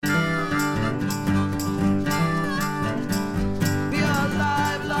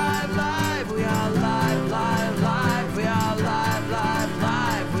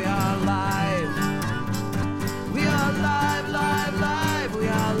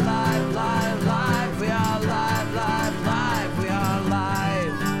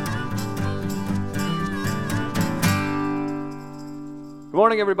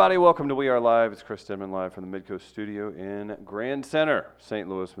morning, everybody. Welcome to We Are Live. It's Chris Stedman live from the Midcoast studio in Grand Center, St.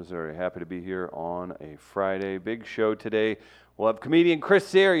 Louis, Missouri. Happy to be here on a Friday. Big show today. We'll have comedian Chris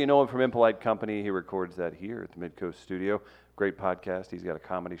Cyr. You know him from Impolite Company. He records that here at the Midcoast studio. Great podcast. He's got a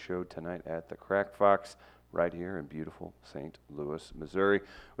comedy show tonight at the Crack Fox right here in beautiful St. Louis, Missouri.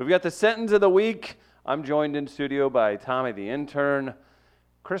 We've got the sentence of the week. I'm joined in studio by Tommy the intern,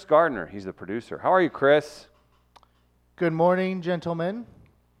 Chris Gardner. He's the producer. How are you, Chris? Good morning, gentlemen.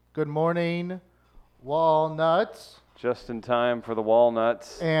 Good morning, walnuts. Just in time for the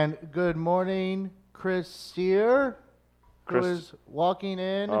walnuts. And good morning, Chris Cyr, who is walking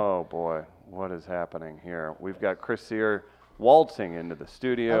in. Oh, boy. What is happening here? We've got Chris Cyr waltzing into the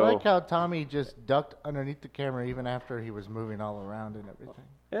studio. I like how Tommy just ducked underneath the camera even after he was moving all around and everything.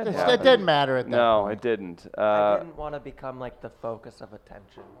 It didn't matter at that No, point. it didn't. I didn't want to become like the focus of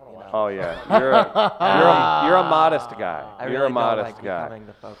attention. You know? Oh, yeah. You're a modest guy. I You're really a modest don't like guy. becoming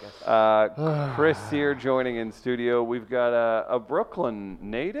the focus. Chris Cyr joining in studio. We've got a Brooklyn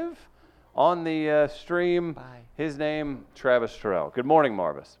native on the stream. Bye. His name, Travis Terrell. Good morning,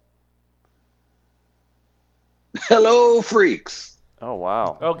 Marvis. Hello, freaks. Oh,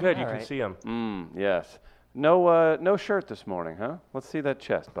 wow. Oh, good. You All can right. see him. Yes. No shirt this morning, huh? Let's see that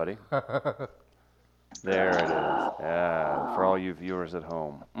chest, buddy. There it is. Yeah, for all you viewers at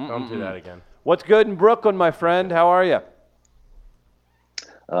home. Don't do that again. What's good in Brooklyn, my friend? How are you?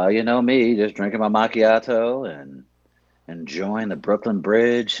 You know me, just drinking my macchiato and enjoying the Brooklyn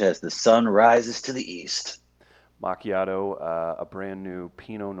Bridge as the sun rises to the east. Macchiato, a brand new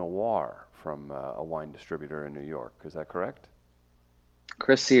Pinot Noir from a wine distributor in New York. Is that correct?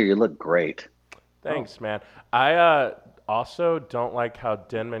 Chris Cyr, you look great. Thanks, man. I also don't like how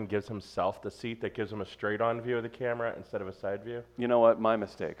Denman gives himself the seat that gives him a straight-on view of the camera instead of a side view. You know what? My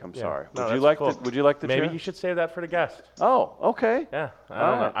mistake. I'm Yeah. sorry. No, Would you that's like cool. Would you like the Maybe chair? you should save that for the guest. Oh, okay. Yeah. I All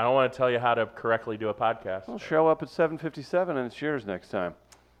don't know. right. I don't want to tell you how to correctly do a podcast. I'll show up at 7:57 and it's yours next time.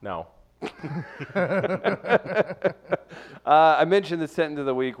 No. I mentioned the sentence of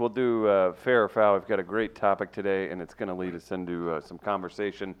the week. We'll do fair or foul. We've got a great topic today, and it's going to lead us into some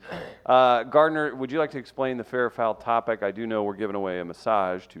conversation. Gardner, would you like to explain the fair or foul topic? I do know we're giving away a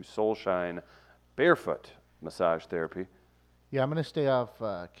massage to Soulshine Barefoot Massage Therapy. Yeah, I'm going to stay off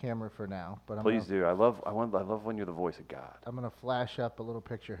camera for now, but Please do. I love when you're the voice of God. I'm going to flash up a little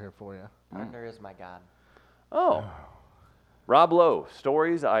picture here for you. Gardner is my god. Oh. Rob Lowe,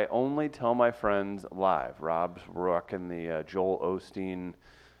 stories I only tell my friends live. Rob's rocking the Joel Osteen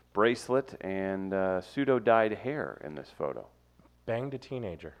bracelet and pseudo-dyed hair in this photo. Banged a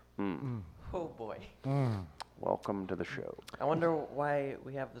teenager. Oh boy. Welcome to the show. I wonder why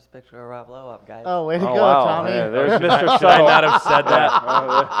we have this picture of Rob Lowe up, guys. Oh, way to Oh, go, wow. Tommy. Yeah, there's Should Mr. I Subtle. not have said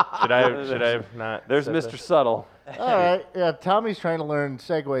that? Should I have not? There's said Mr. that? Subtle. All right. Yeah, Tommy's trying to learn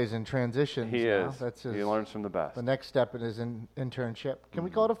segues and transitions. He now. is. That's his, He learns from the best. the next step in his internship. Can we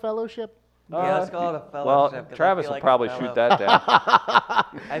call it a fellowship? Yeah, let's call it a Well, fellowship. 'cause I Travis feel will like a probably fellow- shoot that down.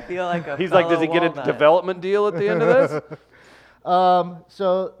 I feel like a He's like, does he get a walnut. development deal at the end of this?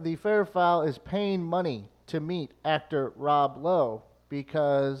 So the fair foul is paying money to meet actor Rob Lowe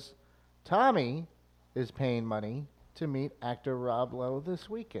because Tommy is paying money to meet actor Rob Lowe this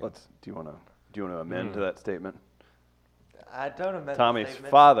weekend. Do you want to amend to that statement? I don't amend Tommy's the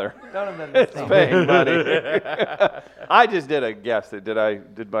statement. father Don't amend the is statement. paying money. I just did a guess.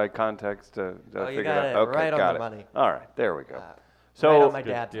 Did my context Oh, you figure got it it out? Okay, right on got the it. money. All right, there we go. Right So on my Good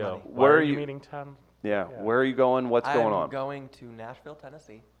dad's deal. money. Why Where are are you you- meeting Tom? yeah, where are you going? What's going on? I'm going to Nashville,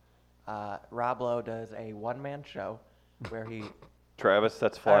 Tennessee. Rob Lowe does a one-man show where he... Travis,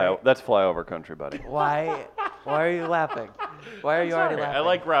 that's All right. that's flyover country, buddy. Why are you laughing? Why are you already Sorry, laughing? I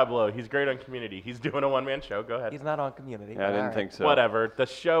like Rob Lowe. He's great on Community. He's doing a one-man show. Go ahead. He's not on Community. Yeah, I but didn't all right. think so. Whatever. The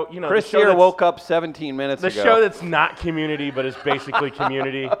show, you know, Chris the show here that's- woke up 17 minutes The ago. show that's not Community, but is basically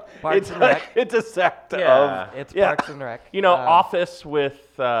Community. Parks it's and like, Rec. it's a sect Yeah. of It's yeah. Parks and Rec. You know, Office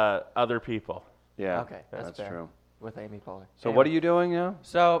with other people. Yeah, Okay, that's fair. true. With Amy Poehler. So what are you doing now?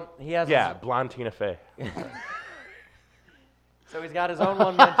 So he has. Yeah, blonde Tina Fey. So he's got his own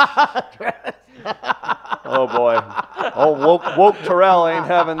one-man. Oh boy, woke Terrell ain't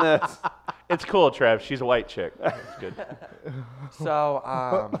having this. It's cool, Trev. She's a white chick. It's good. So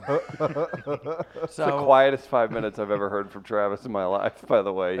It's the quietest 5 minutes I've ever heard from Travis in my life. By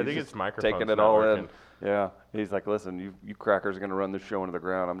the way, I think He's his just microphone's taking it not all working. in. Yeah, he's like, listen, you crackers are gonna run this show into the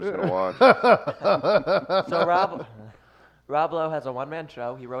ground. I'm just gonna watch. So Rob Lowe has a one-man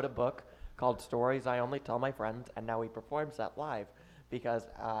show. He wrote a book called Stories I Only Tell My Friends, and now he performs that live because,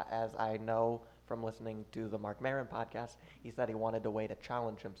 as I know from listening to the Mark Maron podcast, he said he wanted a way to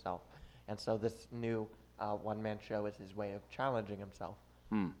challenge himself. And so this new one-man show is his way of challenging himself.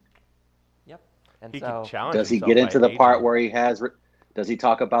 Yep. And He so can challenge Does he himself get by into the part aging. where he has? Does he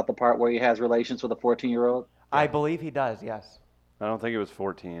talk about the part where he has relations with a 14-year-old? I believe he does. Yes. I don't think it was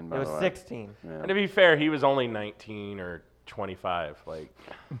 14. By It was the way. 16. Yeah. And to be fair, he was only 19 or 25. Like,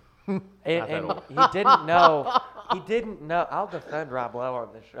 And old. he didn't know. He didn't know. I'll defend Rob Lowe on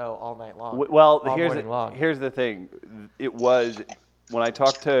this show all night long. Well, all here's morning long. here's the thing. It was when I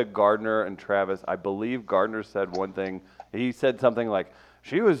talked to Gardner and Travis, I believe Gardner said one thing. He said something like,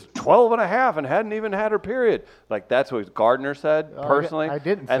 she was 12 and a half and hadn't even had her period. Like, that's what Gardner said, Oh, personally. I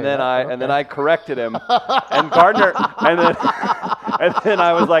didn't And say then that, and then okay. I corrected him. And Gardner, and then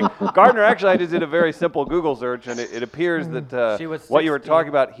I was like, Gardner, actually, I just did a very simple Google search, and it appears that She was what you were 16. talking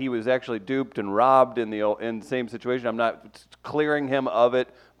about, he was actually duped and robbed in the same situation. I'm not clearing him of it,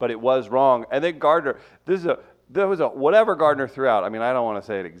 but it was wrong. And then Gardner, there was a whatever Gardner threw out. I mean, I don't want to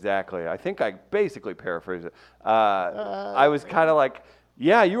say it exactly. I think I basically paraphrased it. I was kind of like,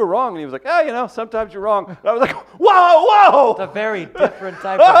 yeah, you were wrong. And he was like, sometimes you're wrong. And I was like, whoa! It's a very different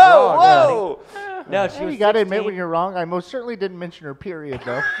type of wrong. Whoa! Honey. No, she Hey, was you got to admit 16. when you're wrong. I most certainly didn't mention her period,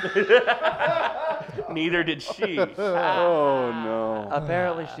 though. neither did she. Oh, no.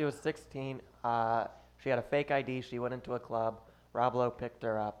 Apparently, she was 16. She had a fake ID. She went into a club. Rob Lowe picked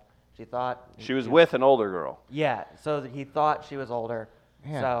her up. She thought She was with an older girl. Yeah, so he thought she was older.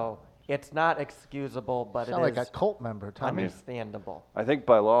 Man. So it's not excusable, but Sound it like is a cult member, Tommy. understandable. I think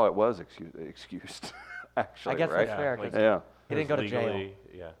by law it was excused, actually, I guess right? that's fair. like- 'cause Yeah. he didn't go to jail. Legally,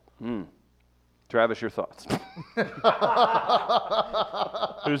 yeah. Travis, your thoughts?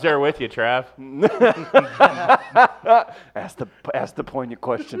 Who's there with you, Trav? ask the poignant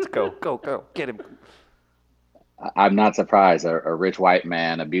questions. Go. Get him. I'm not surprised. A rich white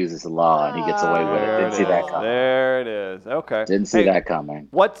man abuses the law and he gets away with it. Didn't see that coming. There it is. Okay. Didn't see Hey, that coming.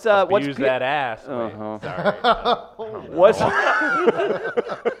 What's Use P- that ass. Wait, Uh-huh. sorry. what's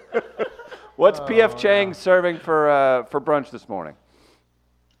what's PF Chang serving for brunch this morning?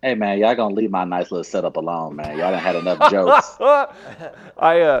 Hey man, y'all gonna leave my nice little setup alone, man. Y'all done had enough jokes.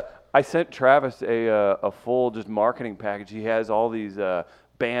 I sent Travis a full just marketing package. He has all these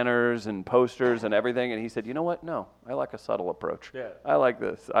banners and posters and everything, and he said, "You know what? No, I like a subtle approach. Yeah. I like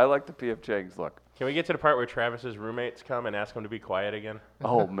this. I like the PF Chang's look." Can we get to the part where Travis's roommates come and ask him to be quiet again?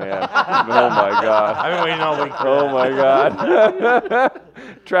 Oh man! Oh my God! I've been waiting all week for Oh that. my God!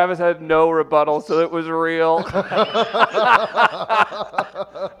 Travis had no rebuttal, so it was real.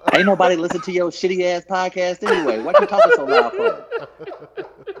 Ain't nobody listen to your shitty ass podcast anyway. What you talking so loud for?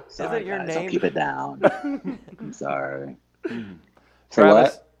 Sorry, it your guys, I'll name? keep it down. I'm sorry. So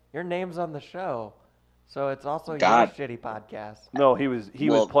Travis, what? Your name's on the show, so it's also God. your shitty podcast. no, he was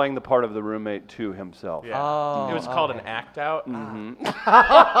Well- playing the part of the roommate to himself. Yeah. Oh, It was called an okay. act out. Mhm. You can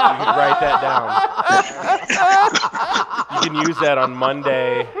write that down. You can use that on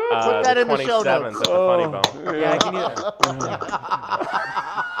Monday, Put that the in the show 27th notes. at the Funny Bone. Yeah, I can use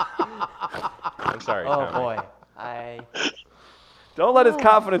I'm sorry, Oh Tommy. boy, Don't let his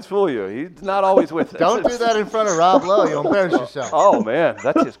confidence fool you. He's not always with us. Don't do that in front of Rob Lowe. You'll embarrass yourself. Oh man,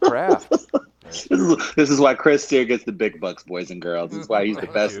 that's his craft. This is why Chris Steer gets the big bucks, boys and girls. This is why he's the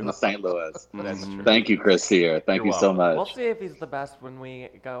best in St. Louis. That's true. Thank you, Chris Steer. Thank You're you so welcome. We'll much. see if he's the best when we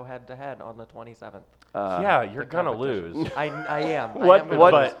go head to head on the 27th. Yeah, you're the gonna competition. lose. I am. What- I am gonna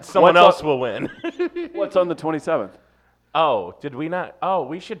what- lose. But someone what's else will win. What's on the 27th? Oh, did we not? Oh,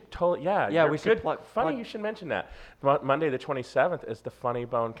 we should totally. Yeah, Yeah, you're we should good. Funny you should mention that. Monday the 27th is the Funny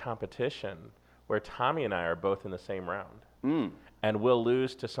Bone competition where Tommy and I are both in the same round. And we'll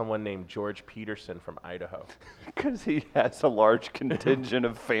lose to someone named George Peterson from Idaho. Because he has a large contingent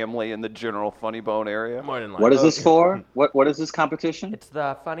of family in the general Funny Bone area. More than likely. What is this for? What is this competition? It's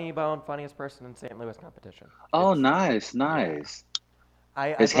the Funny Bone Funniest Person in St. Louis competition. Oh, nice. I Is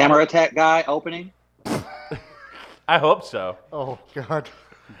brought Hammer it- Attack guy opening? I hope so. Oh, God.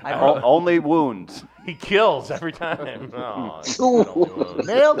 I brought- Only wounds. He kills every time. Oh, it's Ooh. only wounds.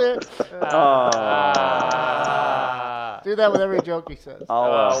 Nailed it. Ah. Do that with every joke he says.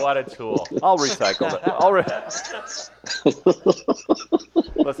 Oh, what a tool. I'll recycle that.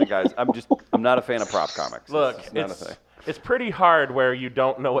 Listen, guys, I'm not a fan of prop comics. Look, It's not a thing. it's pretty hard where you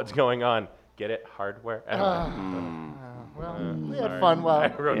don't know what's going on. Get it? Hardware? I don't know. Well, we had Sorry. fun I while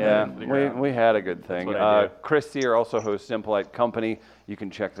wrote that Yeah, into the ground. we had a good thing. what I do. Chris Sear also hosts Impolite Company. You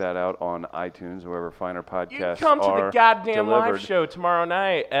can check that out on iTunes, wherever finer podcasts You come to are the goddamn delivered. live show tomorrow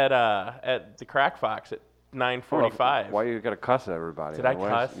night at the Crack Fox at 9:45. Why you gotta cuss at everybody? Did I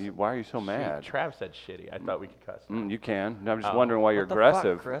Why is- cuss? Why are you so Shoot, mad? Trav said shitty. I thought we could cuss. You can. I'm just Oh. wondering why you're the fuck,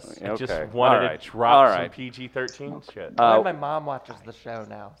 aggressive. Chris? I just Okay. wanted All right. to drop All some right. PG-13 shit. Only my mom watches the show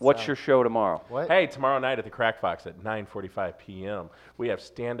now. What's so- your show tomorrow? What? Hey, tomorrow night at the Crack Fox at 9:45 p.m. we have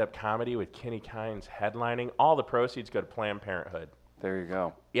stand-up comedy with Kenny Kynes headlining. All the proceeds go to Planned Parenthood. There you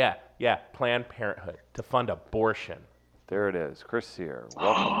go. Yeah, Planned Parenthood to fund abortion. There it is. Chris Sear,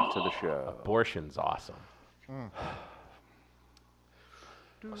 welcome to the show. Abortion's awesome.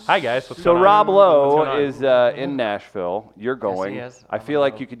 Hi guys. What's So going on? Rob What's Lowe going on? is in Nashville. You're going. he is. I I'm feel gonna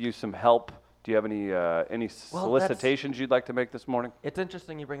like go. you could use some help. Do you have any solicitations you'd like to make this morning? It's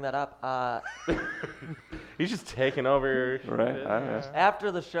interesting you bring that up. He's just taking over. Right. After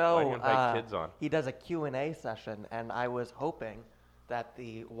the Why do show, you invite kids on? he does a Q&A session, and I was hoping that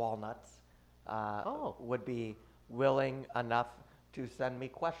the Walnuts would be willing enough to send me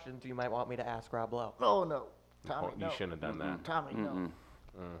questions you might want me to ask Rob Lowe. Oh no, Tommy, You no. shouldn't have done that. Tommy, no.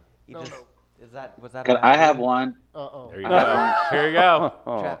 You No, just, no. Was that? Could a I bad have read? one? Uh-oh. There you go. Here you go.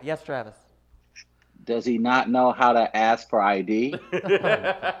 Oh. Yes, Travis. Does he not know how to ask for ID?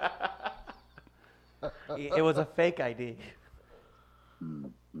 It was a fake ID.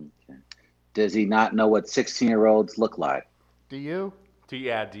 Does he not know what 16-year-olds look like? Do you? Do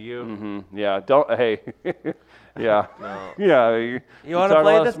you? Mm-hmm. Yeah. Don't. Hey. Yeah. No. Yeah. You wanna talk a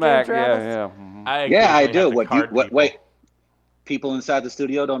play lot of this game, smack. Travis? Yeah. Mhm. I Yeah, I occasionally do. have to What? card people. Wait. People inside the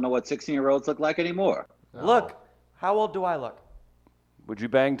studio don't know what 16-year-olds look like anymore. Look, how old do I look? Would you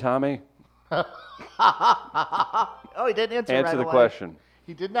bang Tommy? Oh, he didn't answer right Answer the away. question.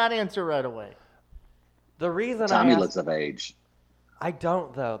 He did not answer right away. The reason Tommy I asked, looks of age. I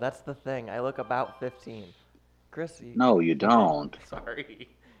don't though. That's the thing. I look about 15. Chris, you, No, you don't. Sorry.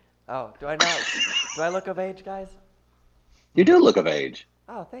 Oh, do I not? Do I look of age, guys? You do look of age.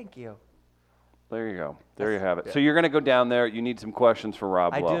 Oh, thank you. There you go. There you have it. So you're going to go down there. You need some questions for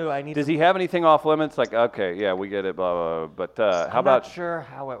Rob I Lowe. do. I need Does some- he have anything off limits? Like, okay, yeah, we get it, blah, blah, blah. But how I'm about... not sure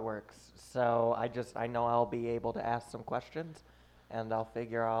how it works. So I know I'll be able to ask some questions, and I'll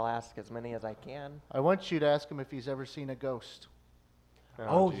ask as many as I can. I want you to ask him if he's ever seen a ghost.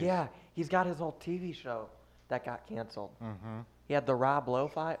 Oh, geez. yeah, he's got his old TV show that got canceled. Mm-hmm. He had the Rob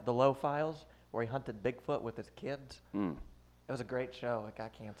Lowe the Lowe Files, where he hunted Bigfoot with his kids. It was a great show. It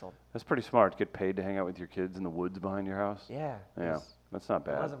got canceled. That's pretty smart. Get paid to hang out with your kids in the woods behind your house? Yeah. it Yeah, was- that's not It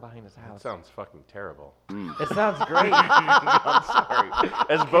bad. wasn't behind his house. Sounds fucking terrible. It sounds great. I'm sorry.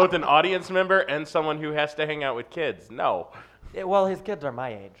 As both an audience member and someone who has to hang out with kids, no. Well, his kids are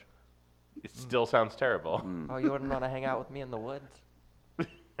my age. It still sounds terrible. Oh, you wouldn't want to hang out with me in the woods?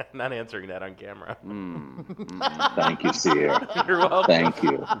 I'm not answering that on camera. Thank you, Sierra. You're welcome. Thank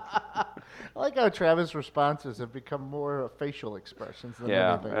you. I like how Travis' responses have become more facial expressions than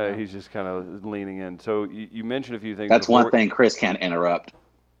Yeah, anything. else. he's just kind of leaning in. So you mentioned a few things. That's before one thing Chris can't interrupt.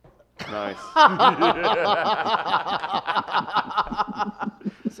 Nice.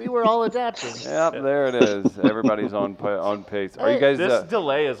 See, we're all adapting. Yep, there it is. Everybody's on pace. Are you guys... This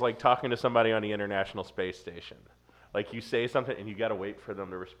delay is like talking to somebody on the International Space Station. Like you say something and you got to wait for them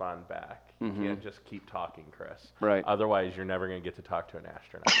to respond back. You can't just keep talking, Chris. Right. Otherwise, you're never going to get to talk to an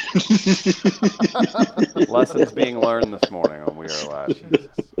astronaut. Lessons being learned this morning on We Are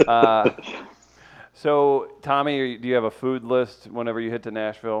Live. So, Tommy, do you have a food list whenever you hit to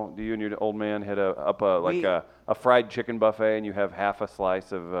Nashville? Do you and your old man hit a fried chicken buffet and you have half a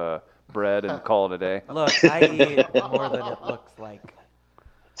slice of bread and call it a day? Look, I eat more than it looks like.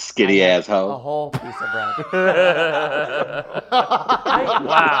 Skitty ass A hoe. whole piece of bread.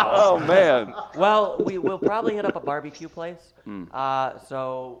 Wow. Oh, man. Well, we'll probably hit up a barbecue place.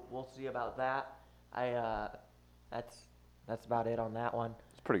 So we'll see about that. That's about it on that one.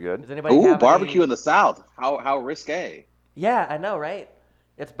 It's pretty good. Does anybody Ooh, have barbecue any? in the South. How risque. Yeah, I know, right?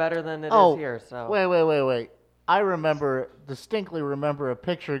 It's better than it is Oh, here. So wait. I distinctly remember a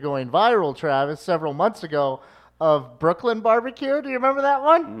picture going viral, Travis, several months ago of Brooklyn barbecue. Do you remember that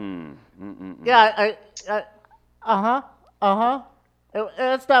one? Yeah,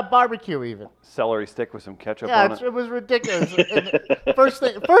 It's not barbecue even. Celery stick with some ketchup Yeah, on it. it was ridiculous. And first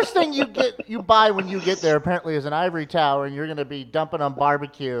thing you buy when you get there apparently is an ivory tower, and you're going to be dumping on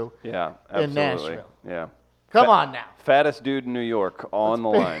barbecue. Yeah, in absolutely. Nashville. Yeah. Come on now. Fattest dude in New York on the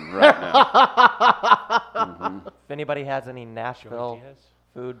line right now. if anybody has any Nashville Diaz?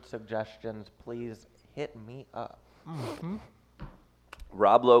 food suggestions, please hit me up.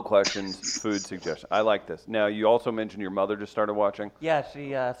 Rob Lowe questions, food suggestions. I like this. Now, you also mentioned your mother just started watching. Yeah, she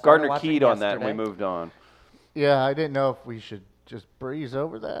started Gardner watching keyed on that and we yesterday. moved on. Yeah, I didn't know if we should just breeze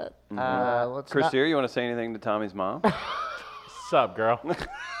over that. Let's Chris not- Sear, you want to say anything to Tommy's mom? Sup, girl?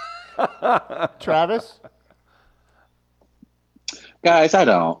 Travis, Guys, I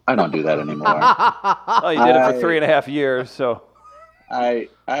don't do that anymore. Oh, you did it for 3.5 years, so. I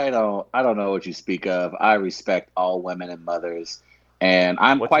don't know what you speak of. I respect all women and mothers, and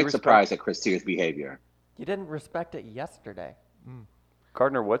I'm What's quite your surprised at Chris Sears' behavior. You didn't respect it yesterday.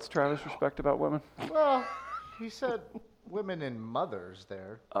 Gardner, what's Travis' respect about women? Well, he said women and mothers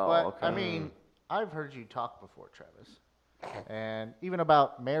there. Oh, but, okay. I mean, I've heard you talk before, Travis. And even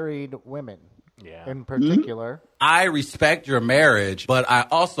about married women Yeah. in particular. I respect your marriage, but I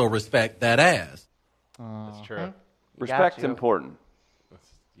also respect that ass. That's true. Respect's you. important. That's,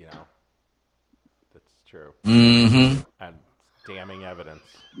 that's true. Mm-hmm. And damning evidence.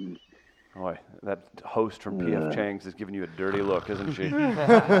 Boy, that host from P.F. Chang's is giving you a dirty look, isn't she?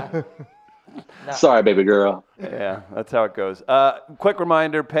 Sorry, baby girl. Yeah, that's how it goes. Quick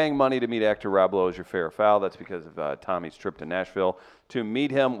reminder, paying money to meet actor Rob Lowe is your fair or foul. That's because of Tommy's trip to Nashville. To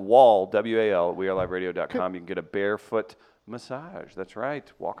meet him, Wall, W-A-L, weareliveradio.com. You can get a barefoot massage. That's right.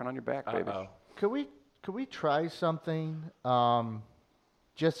 Walking on your back, baby. Uh-oh. Could we try something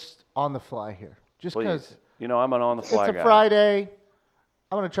just on the fly here? Just because Please. You know, I'm an on-the-fly it's guy. a Friday.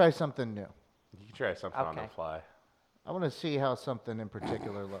 I want to try something new. You can try something on the Okay. fly. I want to see how something in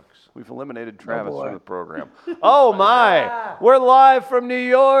particular looks. We've eliminated Travis boy. from the program. Oh, my. We're live from New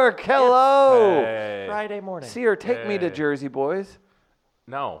York. Hello. Hey. Friday morning. Seer, take me to Hey. Jersey, boys.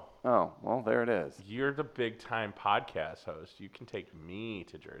 No. Oh, well, there it is. You're the big-time podcast host. You can take me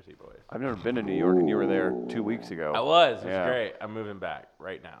to Jersey Boys. I've never been to New York, and you were there 2 weeks ago. I was. It was Yeah. great. I'm moving back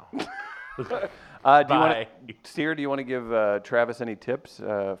right now. Do you Bye. Seer, do you want to give Travis any tips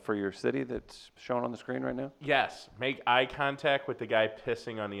for your city that's shown on the screen right now? Yes, make eye contact with the guy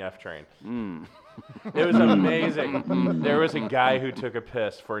pissing on the F train. It was amazing. There was a guy who took a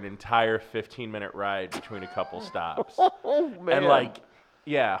piss for an entire 15-minute ride between a couple stops. And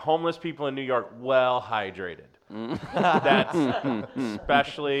homeless people in New York, well hydrated. That's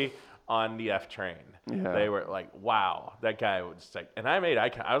especially on the F train. Yeah. They were like, wow, that guy was like, and I made eye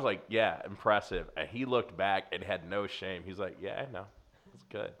contact. I was like, yeah, impressive. And he looked back and had no shame. He's like, yeah, I know. It's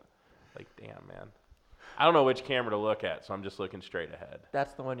good. Like, damn, man. I don't know which camera to look at, so I'm just looking straight ahead.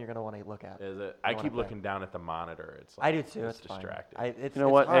 That's the one you're going to want to look at. Is it? I wanna keep play. looking down at the monitor. It's I like, do too. It's It's fine. distracting. It's, You know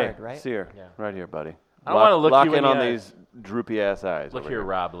it's what? hard, Hey, right? Seer, Yeah. right here, buddy. I don't wanna look lock you in in the on eye. these droopy ass eyes. Look over here,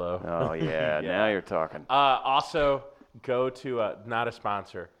 Rob Lowe. Oh yeah, Yeah. now you're talking. Also, go to, not a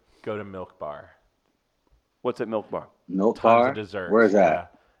sponsor, go to Milk Bar. What's at Milk Bar? Milk Tons bar. of desserts. Where's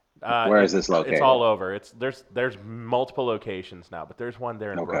that? Yeah. Where is this located? It's all over. There's multiple locations now, but there's one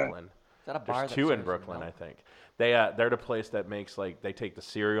there in Okay. Brooklyn. Is that a bar There's that two in serves Brooklyn, milk? I think. They're the place that makes they take the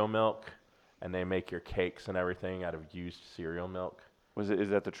cereal milk and they make your cakes and everything out of used cereal milk. Is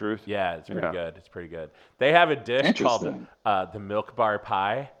that the truth? Yeah, it's pretty Yeah. good. It's pretty good. They have a dish called Interesting. the Milk Bar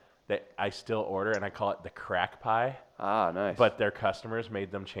Pie that I still order, and I call it the Crack Pie. Ah, nice. But their customers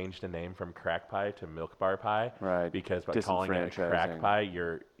made them change the name from Crack Pie to Milk Bar Pie. Right. Because by calling it a Crack Disenfranchising. Pie,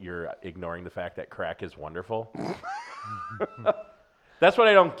 you're ignoring the fact that crack is wonderful. That's what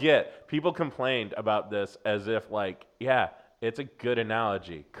I don't get. People complained about this as if it's a good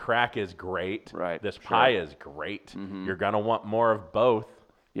analogy. Crack is great. Right, This sure. pie is great. You're going to want more of both.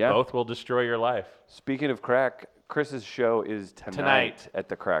 Yeah. Both will destroy your life. Speaking of crack, Chris's show is tonight Tonight. at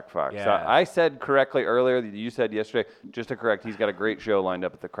the Crack Fox. Yeah. I said correctly earlier that you said yesterday. Just to correct, he's got a great show lined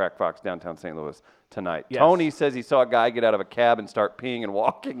up at the Crack Fox downtown St. Louis tonight. Yes. Tony says he saw a guy get out of a cab and start peeing and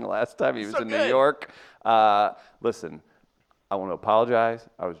walking last time he was in New York. Listen, I want to apologize.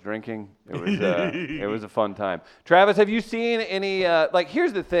 I was drinking. It was a fun time. Travis, have you seen any?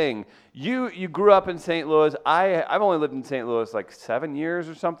 Here's the thing. You grew up in St. Louis. I've only lived in St. Louis 7 years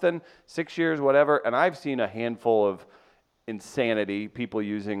or something, 6 years, whatever. And I've seen a handful of insanity. People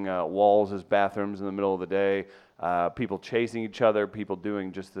using walls as bathrooms in the middle of the day. People chasing each other. People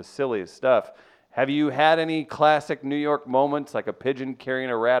doing just the silliest stuff. Have you had any classic New York moments, like a pigeon carrying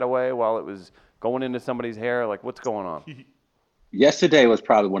a rat away while it was going into somebody's hair? What's going on? Yesterday was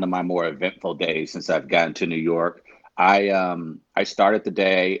probably one of my more eventful days since I've gotten to New York. I started the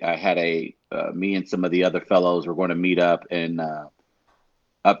day. I had me and some of the other fellows were going to meet up in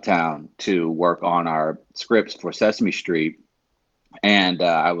Uptown to work on our scripts for Sesame Street, and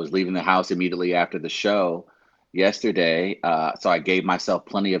I was leaving the house immediately after the show yesterday. So I gave myself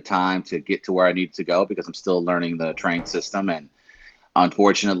plenty of time to get to where I needed to go because I'm still learning the train system, and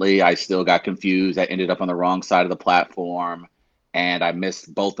unfortunately, I still got confused. I ended up on the wrong side of the platform, and I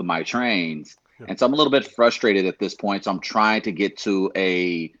missed both of my trains. And so I'm a little bit frustrated at this point. So I'm trying to get to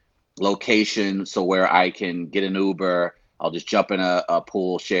a location so where I can get an Uber. I'll just jump in a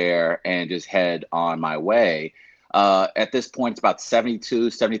pool share and just head on my way. At this point, it's about 72,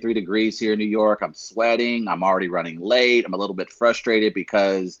 73 degrees here in New York. I'm sweating. I'm already running late. I'm a little bit frustrated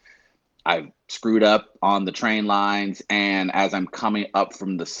because I've screwed up on the train lines. And as I'm coming up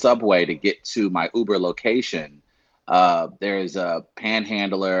from the subway to get to my Uber location, there's a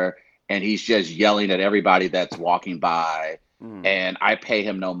panhandler and he's just yelling at everybody that's walking by. And I pay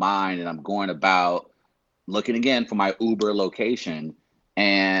him no mind. And I'm going about looking again for my Uber location.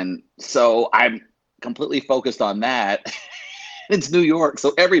 And so I'm completely focused on that. It's New York,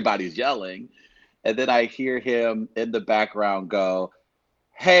 so everybody's yelling. And then I hear him in the background go,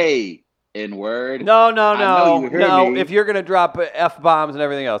 "Hey, N-word." No. Me. If you're going to drop F-bombs and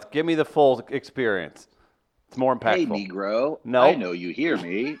everything else, give me the full experience. It's more impactful. "Hey, Negro, No. I know you hear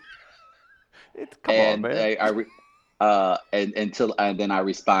me." Come on, man. And then I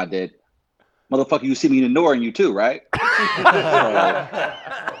responded, "Motherfucker, you see me ignoring you too, right?"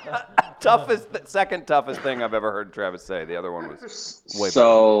 Second toughest thing I've ever heard Travis say. The other one was way better.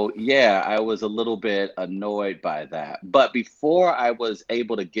 So, yeah, I was a little bit annoyed by that. But before I was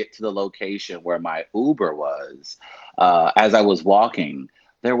able to get to the location where my Uber was, as I was walking,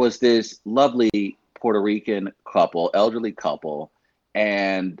 there was this lovely Puerto Rican couple, elderly couple,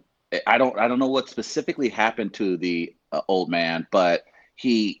 and I don't know what specifically happened to the old man, but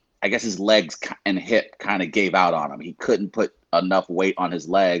I guess his legs and hip kind of gave out on him. He couldn't put enough weight on his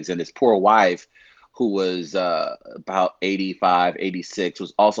legs, and his poor wife, who was about 85, 86,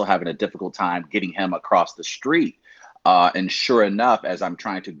 was also having a difficult time getting him across the street. And sure enough, as I'm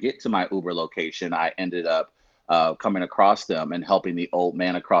trying to get to my Uber location, I ended up coming across them and helping the old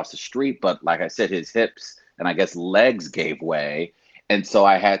man across the street. But like I said, his hips and I guess legs gave way. And so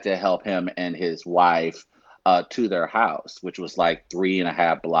I had to help him and his wife to their house, which was like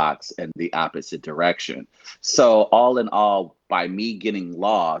 3.5 blocks in the opposite direction. So all in all, by me getting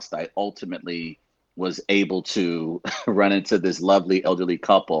lost, I ultimately was able to run into this lovely elderly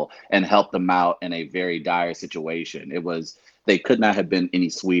couple and help them out in a very dire situation. They could not have been any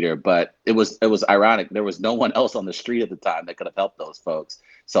sweeter, but it was ironic. There was no one else on the street at the time that could have helped those folks.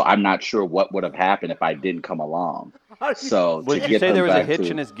 So I'm not sure what would have happened if I didn't come along. So Would you say there was a hitch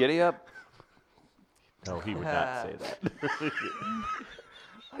in his giddy up? No, he would not say that.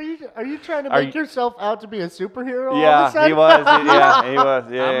 Are you trying to make yourself out to be a superhero? Yeah, all of a sudden? he was. He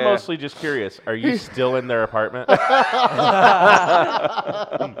was. Yeah, I'm mostly just curious. Are you still in their apartment? Is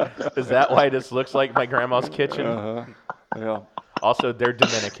that why this looks like my grandma's kitchen? Yeah. Also, they're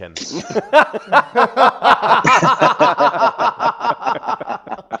Dominican.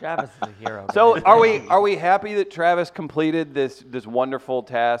 Travis is a hero. So guys. are we happy that Travis completed this wonderful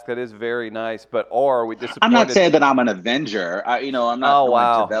task? That is very nice, but are we disappointed? I'm not saying that I'm an Avenger. I'm not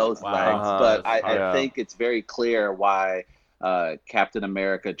going to those lengths, but I think it's very clear why Captain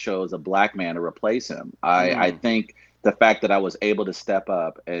America chose a black man to replace him. I think the fact that I was able to step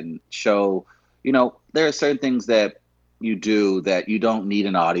up and show, there are certain things that you do that you don't need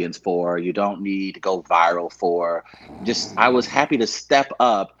an audience for, you don't need to go viral for. I was happy to step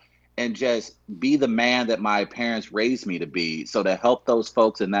up and just be the man that my parents raised me to be. So to help those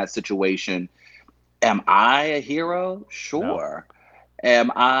folks in that situation, am I a hero? Sure. No.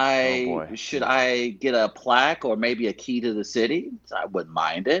 Am I, should I get a plaque or maybe a key to the city? I wouldn't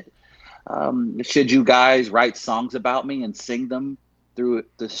mind it. Should you guys write songs about me and sing them through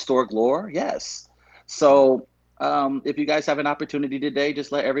the historic lore? Yes. So, if you guys have an opportunity today,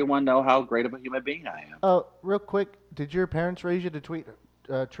 just let everyone know how great of a human being I am. Oh, real quick, did your parents raise you to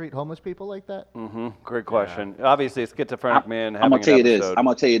treat homeless people like that? Mm-hmm. Great question. Yeah. Obviously, a schizophrenic man. I'm gonna tell you this. I'm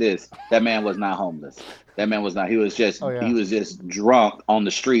gonna tell you this. That man was not homeless. That man was not. He was just. He was just drunk on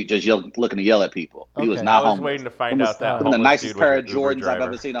the street, just looking to yell at people. Okay. He was not homeless. I was waiting to find out that. The nicest pair of Jordans I've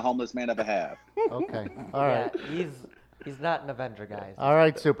ever seen a homeless man ever have. Okay. All right. Yeah, He's not an Avenger, guys. All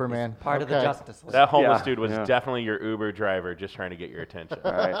right, Superman. He's part of the Justice League. That homeless dude was definitely your Uber driver, just trying to get your attention.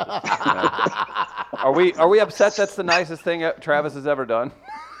 All right. Are we upset? That's the nicest thing Travis has ever done.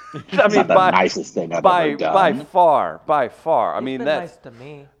 I mean, the nicest thing I've ever done. By far. He's been that's nice to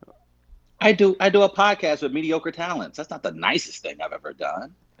me. I do a podcast with mediocre talents. That's not the nicest thing I've ever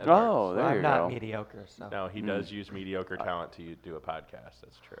done. Oh, there you go. I'm not mediocre, so. No, he does use mediocre talent to do a podcast.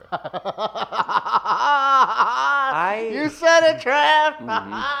 That's true. You said it, Trav.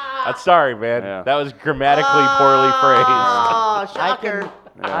 I'm sorry, man. Yeah. That was grammatically poorly phrased. Oh, shocker.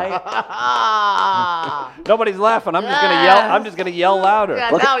 Nobody's laughing. I'm just gonna yell. I'm just gonna yell louder. Yeah,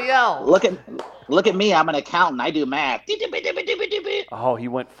 now yell. Look at me. I'm an accountant. I do math. Oh, he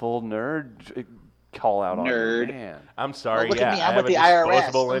went full nerd. Call out nerd. On you, man. I'm sorry. Look at me. I I'm have with a the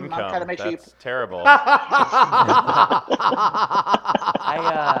disposable IRS. income. I'm trying to make That's terrible.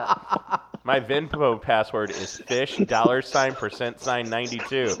 My Venmo password is fish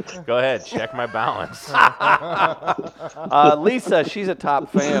 $%92. Go ahead, check my balance. Lisa, she's a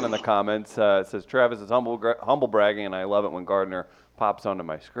top fan in the comments. Says Travis is humble bragging, and I love it when Gardner pops onto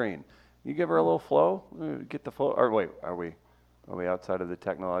my screen. You give her a little flow, get the flow. Or wait, are we outside of the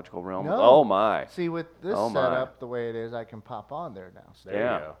technological realm? No. Oh my! See, with this Oh, my. setup the way it is, I can pop on there now. So There you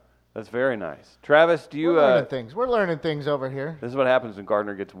go. That's very nice. Travis, do you? we're learning things. We're learning things over here. This is what happens when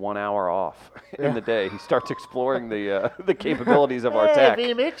Gardner gets 1 hour off in Yeah. the day. He starts exploring the capabilities of our Hey, tech.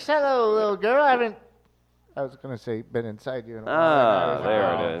 VMix, hello, little girl. I was going to say been inside you. In a while.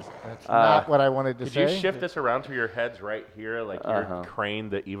 There it is. That's not what I wanted to Could say. you shift this around to your head's right here, like you're Crane,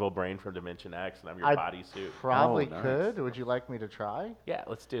 the evil brain from Dimension X, and I'm your I bodysuit? Probably Oh, nice. could. Would you like me to try? Yeah,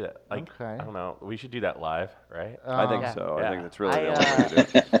 let's do that. Like, Okay. I don't know. We should do that live, right? I think Yeah. so. I Yeah. think that's really the only way to do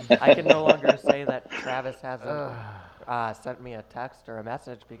it. I can no longer say that Travis hasn't sent me a text or a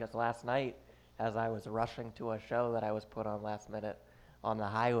message because last night, as I was rushing to a show that I was put on last minute on the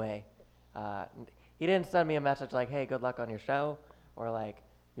highway, he didn't send me a message like, "Hey, good luck on your show," or like,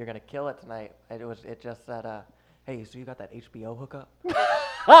 "You're gonna kill it tonight." It just said, "Hey, so you got that HBO hookup?"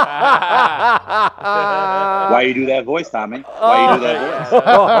 Why you do that voice, Tommy? Why you do that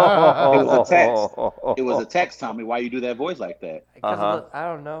voice? It was a text. It was a text, Tommy. Why you do that voice like that? Because I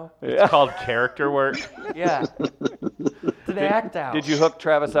don't know. It's called character work. Yeah, it's an act out. Did you hook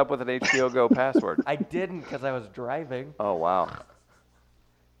Travis up with an HBO Go password? I didn't because I was driving. Oh wow.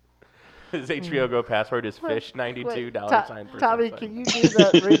 His HBO Go password is fish92 $sign %. Tommy, can you do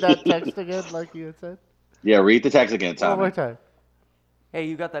that? Read that text again, like you had said. Yeah, read the text again, One more Tommy. time. Hey,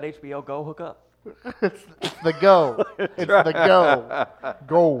 you got that HBO Go hookup? It's the go. It's the go.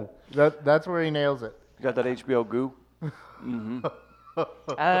 Go. That's where he nails it. You got that HBO goo? And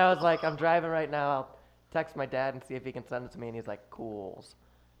I was like, I'm driving right now. I'll text my dad and see if he can send it to me. And he's like, cools.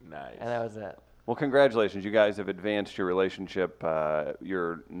 Nice. And that was it. Well, congratulations. You guys have advanced your relationship.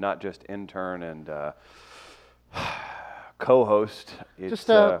 You're not just intern and co-host. It's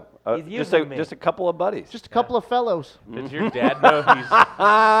He's using me. just a couple of buddies. Just a couple of fellows. Does your dad know he's?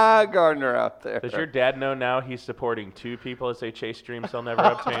 Gardner out there. Does your dad know now he's supporting two people as they chase dreams they'll never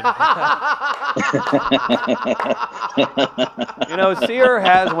obtain? You know, Sear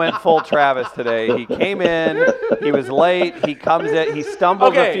has went full Travis today. He came in. He was late. He comes in. He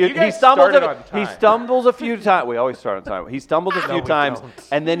stumbles Okay, a few. you guys He stumbles. started on time. He stumbles a few times. We always start on time. He stumbles a few we times, don't.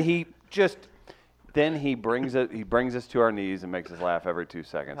 and then he just. Then he brings it. He brings us to our knees and makes us laugh every 2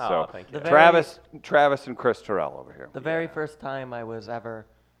 seconds. Oh, So, thank you. The Travis, and Chris Terrell over here. The very first time I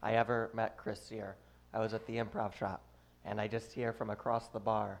ever met Chris Sear, I was at the Improv Shop, and I just hear from across the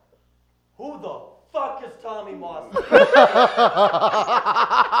bar, "Who the fuck is Tommy Moss?"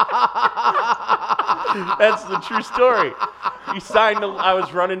 That's the true story. He signed. I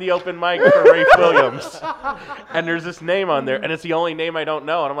was running the open mic for Rafe Williams, and there's this name on there, and it's the only name I don't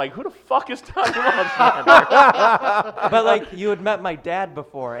know. And I'm like, who the fuck is Tommy Moss? But like, you had met my dad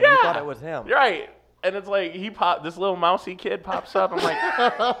before, and you thought it was him. You're right. And it's like this little mousy kid pops up. I'm like,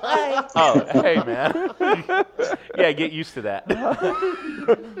 oh, hey man. Yeah, get used to that.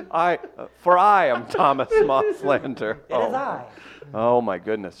 I am Thomas Mosslander. It is I. Oh my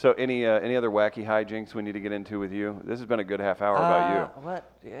goodness. So any other wacky hijinks we need to get into with you? This has been a good half hour about you.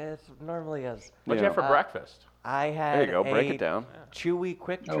 What? It normally is. What'd you have for breakfast? I had There you go. Break a it down. Chewy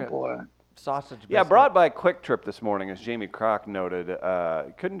Quick Oh Trip boy. sausage biscuit. Yeah, brought by Quick Trip this morning, as Jamie Crock noted.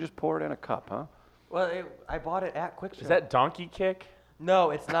 Couldn't just pour it in a cup, huh? Well, I bought it at Quick Trip. Is that Donkey Kick?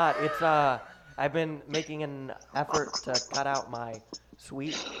 No, it's not. It's I've been making an effort to cut out my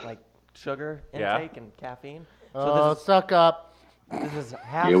sweet, like sugar Yeah. intake and caffeine. Oh, suck up. This is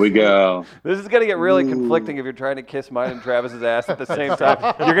half. Here we go. This is going to get really conflicting if you're trying to kiss mine and Travis's ass at the same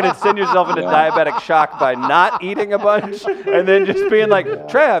time. You're going to send yourself into diabetic shock by not eating a bunch and then just being like,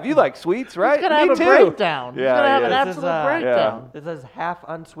 Trav, you like sweets, right? He's gonna Me have too. a breakdown. He's Yeah, gonna have he an is. This is, absolute breakdown. This is half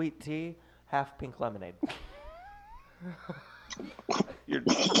unsweet tea, half pink lemonade.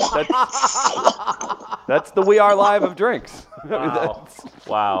 That's the We Are Live of drinks. Wow.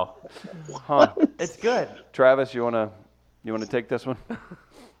 Wow. Huh. It's good. Travis, you wanna take this one?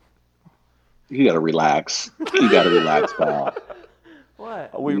 You gotta relax. You gotta relax, pal.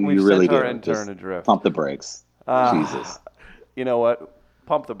 What? We've You really sent our do. intern Just adrift. Pump the brakes. Jesus. You know what?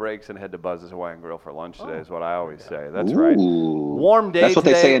 Pump the brakes and head to Buzz's Hawaiian Grill for lunch today is what I always say. That's right. Ooh. Warm day That's what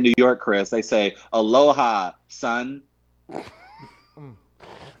today. they say in New York, Chris. They say, "Aloha, son."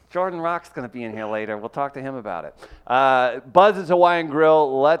 Jordan Rock's going to be in here later. We'll talk to him about it. Buzz's Hawaiian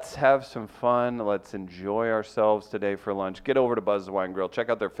Grill. Let's have some fun. Let's enjoy ourselves today for lunch. Get over to Buzz's Hawaiian Grill. Check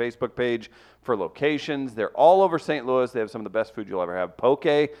out their Facebook page for locations. They're all over St. Louis. They have some of the best food you'll ever have. Poke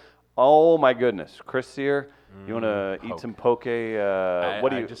Oh my goodness, Chris Sear, you want to eat poke. some poke? What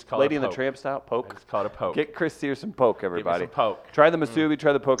do I you? just call it Lady in the poke. Tramp style poke. It's called a poke. Get Chris Sear some poke, everybody. some poke. Try the masubi,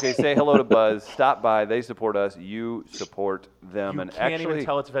 try the poke. Say hello to Buzz. Stop by. They support us. You support them. You and can't actually, even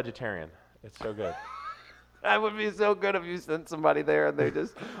tell it's vegetarian. It's so good. that would be so good if you sent somebody there and they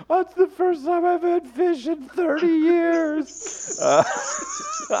just, that's the first time I've had fish in 30 years.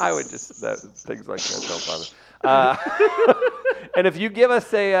 I would just, things like that don't bother. And if you give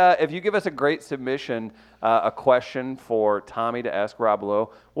us a great submission, a question for Tommy to ask Rob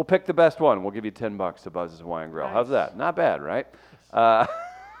Lowe, we'll pick the best one. We'll give you $10 to Buzz's Hawaiian Grill. How's that? Not bad, right? I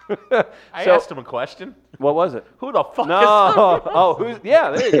asked him a question. What was it? Who the fuck No. is Oh, who's?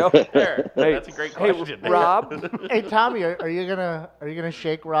 Yeah, there you go. there? Hey, That's a great question. Rob. Hey Tommy, are you gonna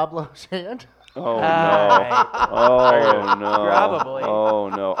shake Rob Lowe's hand? Oh no. Right. Oh no. Probably. Oh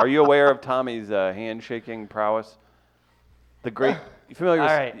no. Are you aware of Tommy's handshaking prowess? The great. You familiar All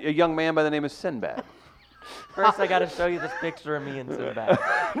with right. a young man by the name of Sinbad? First, I got to show you this picture of me and Sinbad.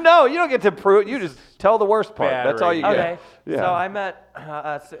 No, you don't get to prove it. You just tell the worst part. Bad That's all you radio. get. Okay. Yeah. So I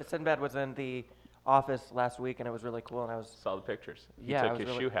met Sinbad was in the office last week, and it was really cool. And I was Saw the pictures. He Yeah, I took was his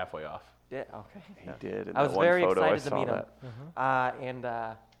really- shoe halfway off. yeah, okay. He did. In I was that one very photo, excited I to saw meet him, that. and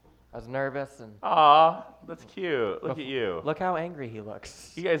I was nervous. And Aw, that's cute. Look at you. look how angry he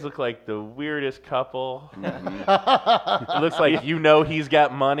looks. You guys look like the weirdest couple. It looks like you know he's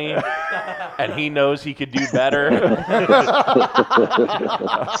got money, and he knows he could do better.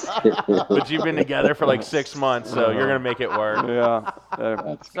 But you've been together for like 6 months, so you're gonna make it work. Yeah.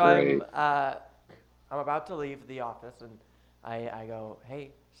 That's So great. I'm about to leave the office, and I go,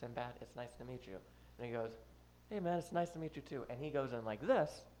 hey, Sinbad, it's nice to meet you. And he goes, hey, man, it's nice to meet you too. And he goes in like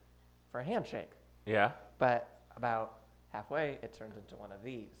this for a handshake. Yeah. But about halfway, it turns into one of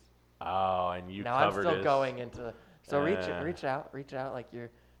these. Oh, and you Now I'm covered still his. going into. So reach Uh. out like you're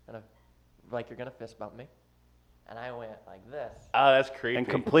gonna fist bump me. And I went like this. Oh, that's creepy. And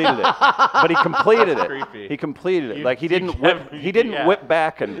completed it. But he completed That's it. creepy. He completed it. You- Like he you didn't whip. kept- He didn't yeah. whip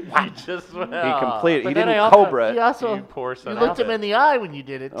back and. He just went. He completed. But He then didn't I also- cobra You it. also You poor son you of looked a him in bitch. the eye when you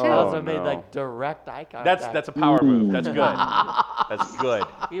did it too. I Oh, also made no. like direct eye contact. That's a power move. That's good. That's good.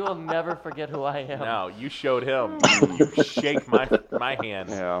 He will never forget who I am. No, you showed him. You shake my hand,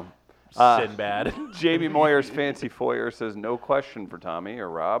 Yeah. Sinbad. Jamie Moyer's Fancy Foyer says, no question for Tommy or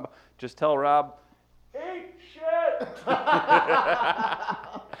Rob. Just tell Rob, eat shit.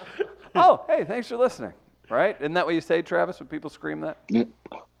 Oh, hey, thanks for listening. Right? Isn't that what you say, Travis, when people scream that?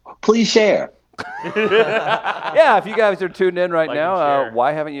 Please share. Yeah, if you guys are tuned in right Like now, and share.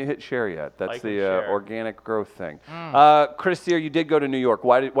 why haven't you hit share yet? That's Like and the share. organic growth thing. Chris Sear, you did go to New York.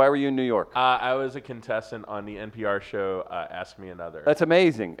 Why were you in New York? I was a contestant on the NPR show Ask Me Another. That's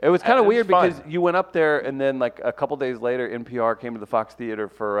amazing. It was kind of It was weird fun. because you went up there and then like a couple days later, NPR came to the Fox Theater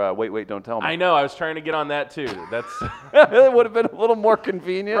for Wait, Wait, Don't Tell Me. I know. I was trying to get on that too. That's It would have been a little more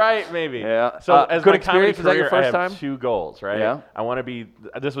convenient. right, maybe. Yeah. So as good my comedy experience? Was that your career, first I have time? 2 goals. Right. Yeah. I want to be.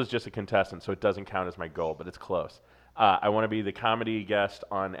 This was just a contestant, so it doesn't count as my goal, but it's close. I want to be the comedy guest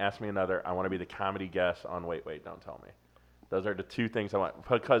on Ask Me Another. I want to be the comedy guest on Wait, Wait, Don't Tell Me. Those are the 2 things I want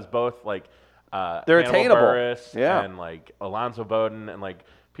because both like They're Hannibal attainable. Buress Yeah. and like Alonzo Bowden and like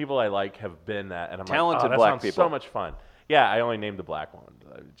people I like have been that, and I'm Talented like, oh, that black sounds people. so much fun. Yeah, I only named the black one.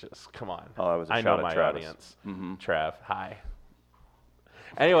 Just come on. Oh, that was a I shot know at my Travis. audience. Trav, hi.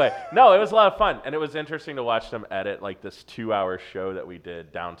 Anyway, no, it was a lot of fun, and it was interesting to watch them edit like this 2-hour show that we did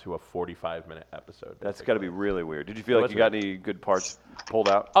down to a 45-minute episode. That's got to be really weird. Did you feel It like was you got any good parts pulled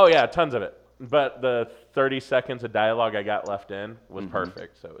out? Oh yeah, tons of it. But the 30 seconds of dialogue I got left in was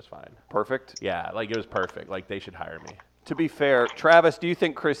perfect, so it was fine. Perfect. Yeah, like it was perfect. Like they should hire me. To be fair, Travis, do you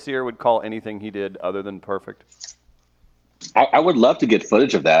think Chris Sear would call anything he did other than perfect? I would love to get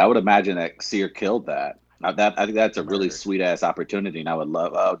footage of that. I would imagine that Sear killed that. Now I think that's a really sweet ass opportunity, and I would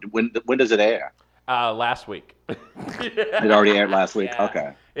love. When does it air? Last week. It already aired last week. Yeah.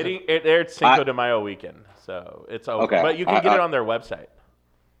 Okay. It aired Cinco de Mayo weekend, so it's over. Okay. But you can get it on their website.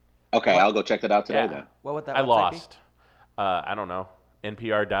 Okay, I'll go check that out today Yeah. then. What would that I website lost. I don't know.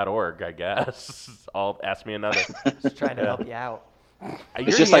 NPR.org, I guess. Ask me another. be? Just trying to help you out.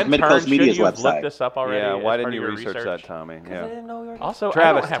 It's just like Midcoast Media's Shouldn't you have website. looked this up already? Yeah, as why part didn't of you your research that, Tommy? Because I Yeah. didn't know you were. Also,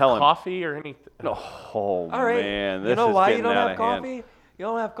 Travis, I don't have tell him. coffee or anything. Oh, All right. man. This you know is why you getting don't out have of hand. coffee? You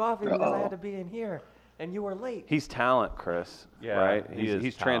don't have coffee because I Uh-oh. had to be in here, and you were late. He's talent, Chris. Yeah, right? he is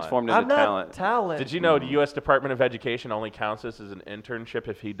He's talent. transformed into I'm not talent. talent. Did you know the U.S. Department of Education only counts this as an internship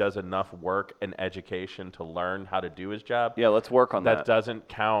if he does enough work and education to learn how to do his job? Yeah, let's work on That that. doesn't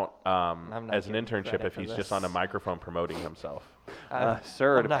count not as an getting internship credit if for he's this. just on a microphone promoting himself.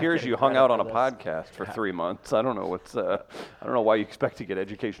 Sir, it I'm not appears getting you hung credit out on a for this. podcast for 3 months. I don't know I don't know why you expect to get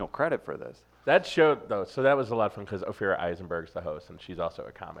educational credit for this. That show, though, so that was a lot of fun because Ophira Eisenberg's the host, and she's also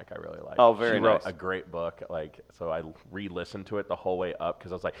a comic I really like. Oh, very She wrote nice. a great book, so I re-listened to it the whole way up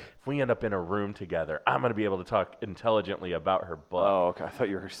because I was like, if we end up in a room together, I'm going to be able to talk intelligently about her book. Oh, okay. I thought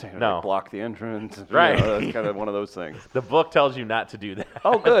you were saying No. like block the entrance. Right. That's kind of one of those things. The book tells you not to do that.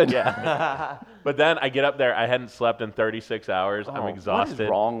 Oh, good. Yeah. But then I get up there, I hadn't slept in 36 hours. I'm Oh, exhausted. What is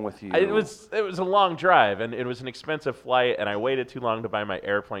wrong with you? It was a long drive, and it was an expensive flight, and I waited too long to buy my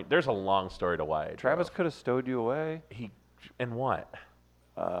airplane. There's a long story to why I Travis drove. could have stowed you away. And what?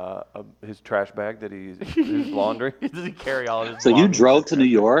 His trash bag that his laundry. Does he carry all of his So you belongings? drove to New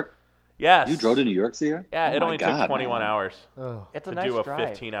York? Yes. You drove to New York, Sierra? Yeah, Oh it my only God, took 21 man. hours Oh. It's a to nice do a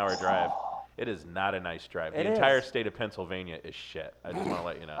drive. 15-hour drive. It is not a nice drive. It The entire is. state of Pennsylvania is shit. I just want to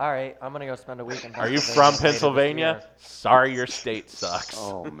let you know. All right, I'm gonna go spend a week in Are you Pennsylvania from later this Pennsylvania? year. Sorry, your state sucks.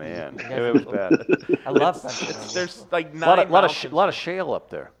 Oh man, guys it was bad. I love Pennsylvania. There's like A nine lot mountains. of shale up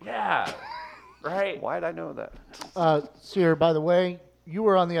there. Yeah. Right. Why'd I know that? Seer, by the way, you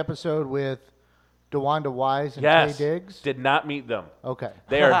were on the episode with DeWanda Wise and Yes. Tay Diggs. Did not meet them. Okay.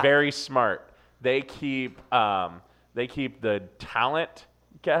 They are very smart. They keep the talent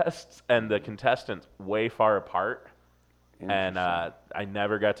guests and the contestants way far apart. And I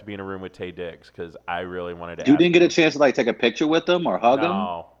never got to be in a room with Tay Diggs because I really wanted to. You ask didn't get a him. chance to like take a picture with them or hug them?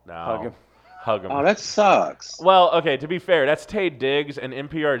 No. Hug him. Hug him. Oh, that sucks. Well, okay, to be fair, that's Tay Diggs, and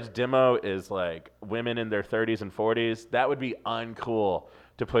NPR's demo is like women in their 30s and 40s. That would be uncool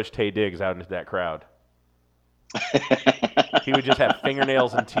to push Tay Diggs out into that crowd. He would just have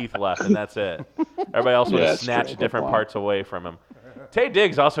fingernails and teeth left, and that's it. Everybody else would Yeah, have that's snatched true. Good different point. parts away from him. Tay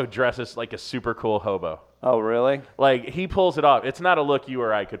Diggs also dresses like a super cool hobo. Oh really? Like, he pulls it off. It's not a look you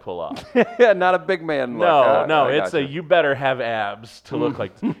or I could pull off. Yeah, not a big man look. No, I it's gotcha. you better have abs to look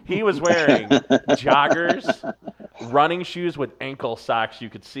like. He was wearing joggers, running shoes with ankle socks you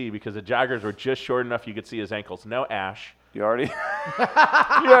could see because the joggers were just short enough you could see his ankles. No ash. You already, you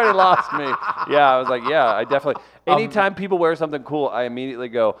already lost me. Yeah, I was like, yeah, I definitely. Anytime people wear something cool, I immediately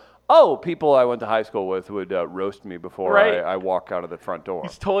go, oh, people I went to high school with would roast me before Right. I walk out of the front door.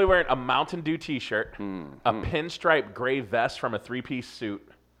 He's totally wearing a Mountain Dew t-shirt, Hmm, a pinstripe gray vest from a three-piece suit,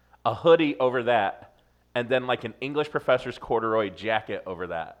 a hoodie over that, and then like an English professor's corduroy jacket over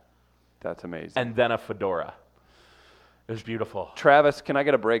that, That's amazing. and then a fedora. It was beautiful. Travis, can I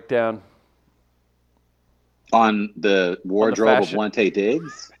get a breakdown? On the wardrobe of fashion. one Tay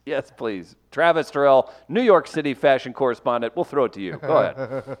Diggs? Yes, please. Travis Terrell, New York City fashion correspondent. We'll throw it to you. Go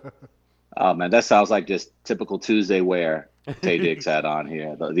ahead. Oh, man, that sounds like just typical Tuesday wear Tay Diggs had on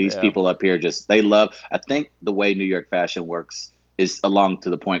here. These Yeah. people up here they love, I think the way New York fashion works is along to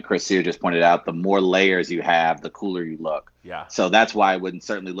the point Chris Sear just pointed out, the more layers you have, the cooler you look. Yeah. So that's why it wouldn't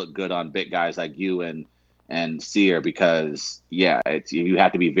certainly look good on big guys like you and Sear because, yeah, you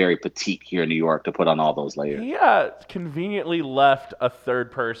have to be very petite here in New York to put on all those layers. He conveniently left a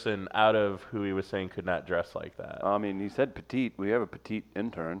third person out of who he was saying could not dress like that. I mean, he said petite. We have a petite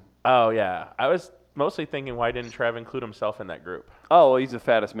intern. Oh, yeah. I was mostly thinking, why didn't Trav include himself in that group? Oh, well, he's the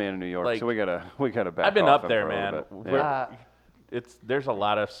fattest man in New York, Like, so we gotta back I've been off up him there, for a man. little bit. We're- Yeah. There's a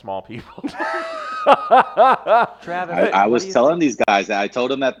lot of small people. Travis, I what was do you telling think- these guys that I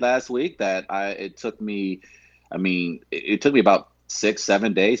told them that last week that it took me about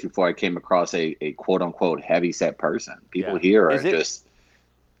 6-7 days before I came across a quote unquote heavy set person. People Yeah. here are Is it- just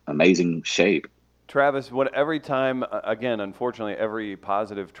amazing shape. Travis, every time, again, unfortunately, every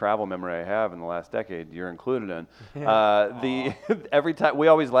positive travel memory I have in the last decade, you're included in. Every time we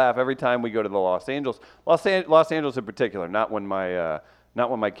always laugh every time we go to the Los Angeles in particular. Not when my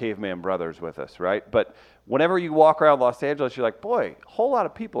caveman brother's with us, right? But whenever you walk around Los Angeles, you're like, boy, a whole lot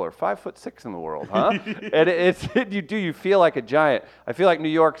of people are 5'6" in the world, huh? And you feel like a giant. I feel like New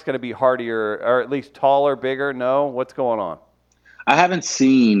York's going to be hardier, or at least taller, bigger. No, what's going on? I haven't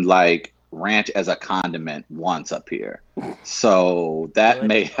seen like ranch as a condiment once up here. So that Really?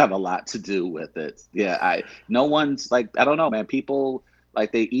 may have a lot to do with it. Yeah, no one's like, I don't know, man. People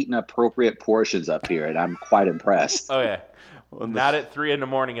like they eat in appropriate portions up here, and I'm quite impressed. Oh, yeah. Not at 3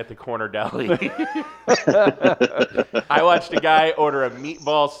 a.m. at the corner deli. I watched a guy order a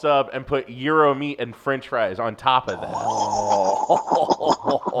meatball sub and put Euro meat and French fries on top of that.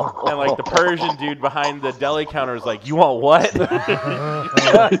 then like the Persian dude behind the deli counter is like, "You want what?"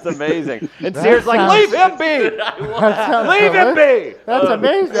 That's amazing. And Sears like, leave him be. Leave him be. That's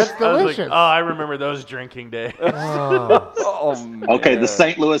amazing. That's I was like, delicious. "Oh, I remember those drinking days." Oh, man. Okay, the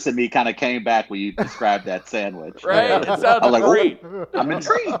St. Louis and me kind of came back when you described that sandwich. Right? It I sounds was like, great. "Ooh, I'm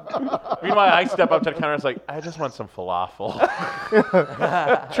intrigued." Meanwhile, I step up to the counter. It's like, I just want some falafel.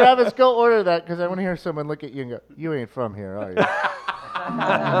 Travis, go order that because I want to hear someone look at you and go, "You ain't from here, are you?"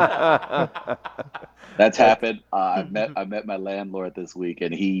 That's happened. I met my landlord this week,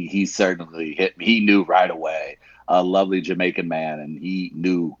 and he certainly hit me. He knew right away. A lovely Jamaican man, and he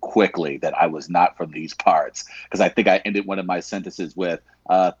knew quickly that I was not from these parts because I think I ended one of my sentences with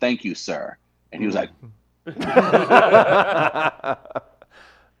 "Thank you, sir," and he was like,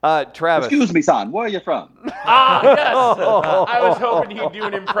 Travis. "Excuse me, son, where are you from?" Yes. I was hoping he'd do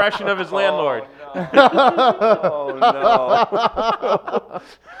an impression of his landlord. Oh, no.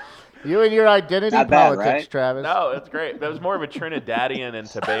 You and your identity Not bad, politics, right? Travis. No, it's great. That was more of a Trinidadian and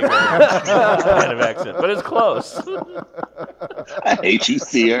Tobago kind of accent, but it's close. I hate you,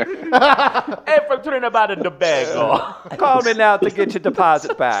 Seer. Hey, from Trinidad and Tobago. Call me now to get your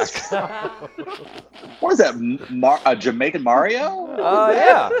deposit back. What is that? Jamaican Mario?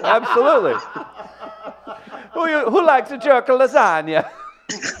 Yeah, absolutely. Who likes a jerk of lasagna?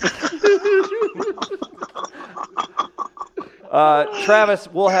 Travis,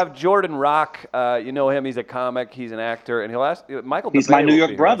 we'll have Jordan Rock. You know him. He's a comic. He's an actor. And he'll ask Michael. He's DeBay my New will York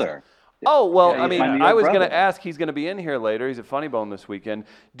be here. brother. Oh, well, Yeah, I he's my mean, New I York was going brother. to ask. He's going to be in here later. He's a Funny Bone this weekend.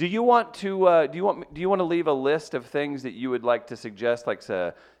 Do you want to? Do you want to leave a list of things that you would like to suggest, like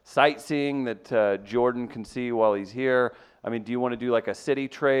sightseeing that Jordan can see while he's here? I mean, do you want to do like a city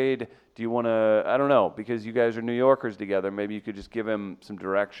trade? Do you want to? I don't know, because you guys are New Yorkers together. Maybe you could just give him some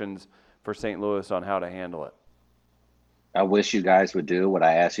directions for St. Louis on how to handle it. I wish you guys would do what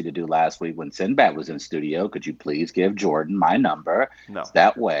I asked you to do last week when Sinbad was in studio. Could you please give Jordan my number? No.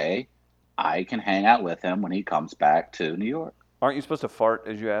 That way I can hang out with him when he comes back to New York. Aren't you supposed to fart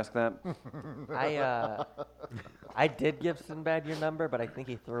as you ask that? I did give Sinbad your number, but I think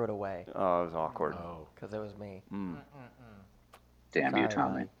he threw it away Oh, it was awkward. because it was me. Damn you, Sorry,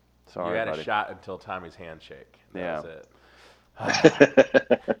 Tommy. buddy. Sorry, You had buddy. a shot until Tommy's handshake. That Yeah. was it.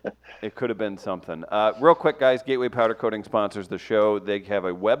 It could have been something. Real quick, guys, Gateway Powder Coating sponsors the show. They have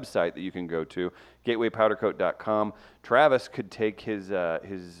a website that you can go to, gatewaypowdercoat.com. Travis could take his,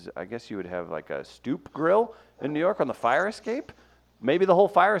 I guess you would have like a stoop grill in New York on the fire escape. Maybe the whole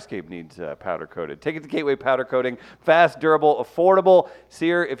fire escape needs powder coated. Take it to Gateway Powder Coating. Fast, durable, affordable.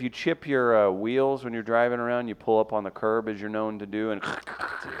 Sear, if you chip your wheels when you're driving around, you pull up on the curb as you're known to do. And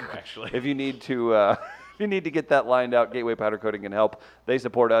Actually. if you need to... If you need to get that lined out, Gateway Powder Coating can help. They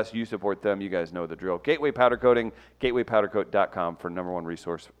support us. You support them. You guys know the drill. Gateway Powder Coating, gatewaypowdercoat.com for #1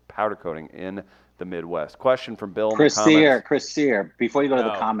 resource powder coating in the Midwest. Question from Bill in Chris the comments. Sear, before you go to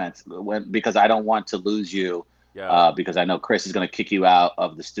the No. comments, because I don't want to lose you, Yeah. because I know Chris is going to kick you out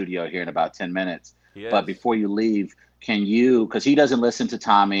of the studio here in about 10 minutes. He But is. before you leave, can you, because he doesn't listen to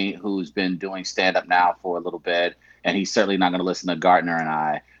Tommy, who's been doing stand-up now for a little bit, and he's certainly not going to listen to Gardner and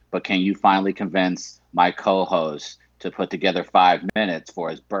I, but can you finally convince my co-host to put together 5 minutes for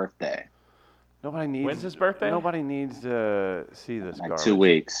his birthday? Nobody needs. When's his birthday? Nobody needs to see this Like garbage. 2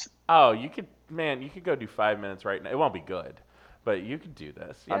 weeks. Oh, you could go do 5 minutes right now. It won't be good, but you could do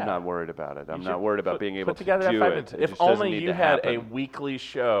this. Yeah. I'm not worried about it. I'm You not should worried about put- being able put to together that do 5 it. minutes. It If just doesn't only need you to had a happen. weekly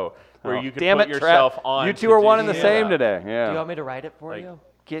show where Oh, you could damn put it, yourself Trav. on. You to two are do one and the stand-up. same today. Do Yeah. you want me to write it for Like- you?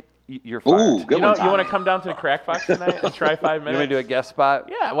 You're fired. Ooh, good You one, want to Tommy. come down to the Crack Box tonight and try 5 You minutes? want to do a guest spot?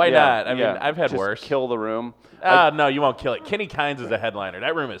 Yeah, why not? I mean, I've had Just worse. Kill the room. No, you won't kill it. Kenny Kynes is the headliner.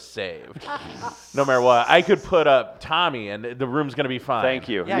 That room is saved. No matter what. I could put up Tommy, and the room's going to be fine. Thank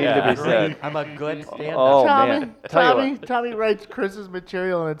you. Yeah, Need to be great. said. I'm a good stand-up. Oh, Tommy, man. Tell you what. Tommy writes Chris's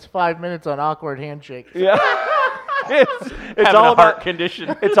material and it's 5 minutes on awkward handshakes. Yeah. it's Having all a heart about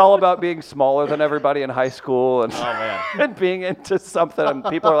condition. it's all about being smaller than everybody in high school and Oh, man. and being into something and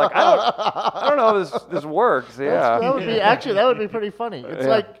people are like, I don't know if this works. Yeah. That would be pretty funny. It's Yeah.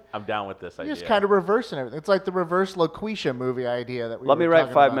 like I'm down with this idea. you're just kind of reversing everything. It's like the reverse LaQuisha movie idea that we Let were me write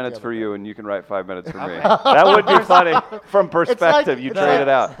talking 5 about minutes the for other you, and you can write 5 minutes for me. Okay. That would be funny from day. It's perspective. You it's trade like it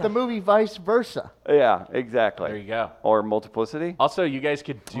out. The movie Vice Versa. Yeah, exactly. There you go. Or multiplicity. Also, you guys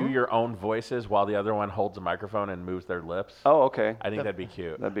could do your own voices while the other one holds a microphone and moves their lips. Oh, okay. I think that'd be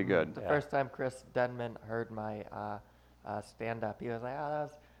cute. That'd be good. The first time Chris Denman heard my stand-up, he was like, "Oh,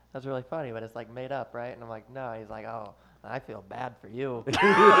 that's really funny, but it's like made up, right?" And I'm like, "No." He's like, "Oh, I feel bad for you."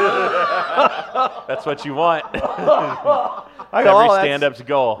 That's what you want. I It's go, every "Oh, that's-" stand-up's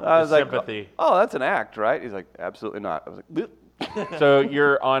goal I is was like, sympathy. oh, that's an act, right? He's like, absolutely not. I was like, "Bleh." So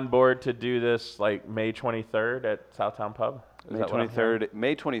you're on board to do this like May 23rd at Southtown Pub? Is May that what I'm hearing? 23rd.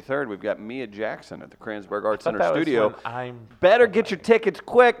 May 23rd, we've got Mia Jackson at the Kranzberg Arts I Center thought that was studio. when I'm Better get your tickets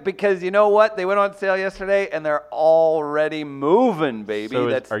quick because you know what? They went on sale yesterday and they're already moving, baby.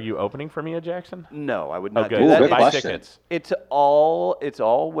 So are you opening for Mia Jackson? No, I would Oh, not good. do that. Good Buy question. tickets. It's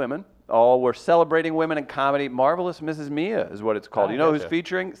all women. We're celebrating women in comedy. Marvelous Mrs. Mia is what it's called. Oh, You know who's gotcha.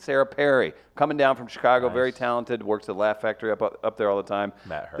 featuring? Sarah Perry, coming down from Chicago, very Nice. talented, works at Laugh Factory up there all the time.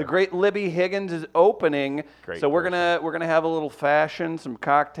 Met her. The great Libby Higgins is opening. Great so we're person. gonna have a little fashion, some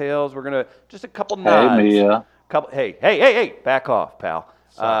cocktails. We're gonna just a couple Hey, nods. Mia. Hey, back off, pal.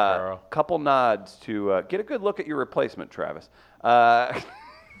 Sup, girl? Couple nods to get a good look at your replacement, Travis.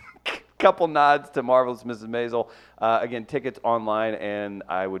 Couple nods to Marvelous Mrs. Maisel. Again, tickets online, and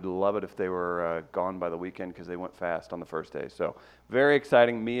I would love it if they were gone by the weekend because they went fast on the first day. So very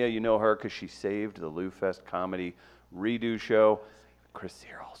exciting. Mia, you know her because she saved the Lou Fest comedy redo show. Chris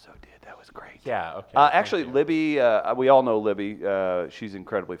Sear also did. That was great. Yeah, okay. Actually, thank you. Libby, we all know Libby. She's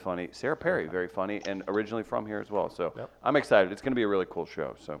incredibly funny. Sarah Perry, very funny, and originally from here as well. So Yep. I'm excited. It's going to be a really cool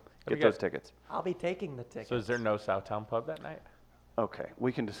show. So be get those good. tickets. I'll be taking the tickets. So is there no Southtown Pub that night? Okay,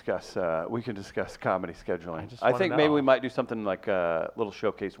 we can discuss comedy scheduling. just I wanna think maybe know. we might do something like a little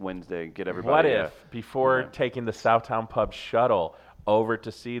showcase Wednesday. Get everybody. What if, before taking the Southtown Pub shuttle over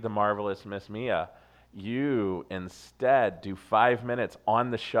to see the Marvelous Miss Mia, you instead do 5 minutes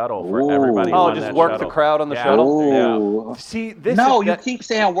on the shuttle for Ooh. everybody Oh, on just that work the shuttle? crowd on the Yeah. shuttle? Ooh. See, this No, is you that- keep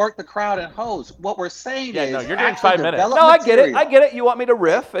saying work the crowd and host. What we're saying Yeah, is no, you're doing actually 5 minutes. develop No, I get it. material. I get it. You want me to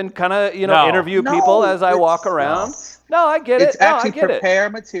riff and kind of, No. interview No, people as I walk it's- around? No, I get It's it. No, I actually get it. prepare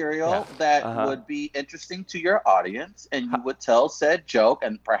material Yeah. that Uh-huh. would be interesting to your audience, and you would tell said joke,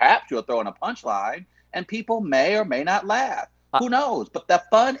 and perhaps you'll throw in a punchline, and people may or may not laugh. Who knows? But the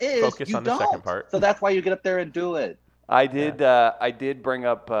fun is Focus you on the don't. second part. So that's why you get up there and do it. I did bring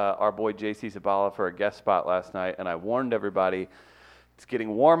up our boy JC Zabala for a guest spot last night, and I warned everybody it's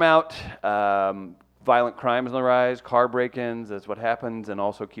getting warm out. Violent crime is on the rise, car break-ins is what happens, and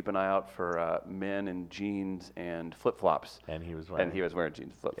also keep an eye out for men in jeans and flip-flops. And he was wearing. And he was wearing jeans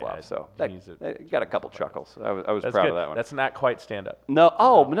and flip-flops, Yeah, so he needs that got a couple chuckles. I was That's proud good. of that one. That's not quite stand-up. No,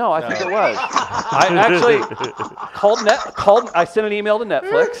 I think it was. I actually I sent an email to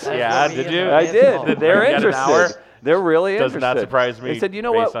Netflix. Yeah, did you? I did. Did They're you get an hour? interested. They're really Does interested. not surprise me They said, you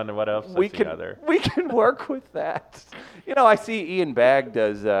know based what? on what else we I've seen can out there. we can work with that. I see Ian Bagg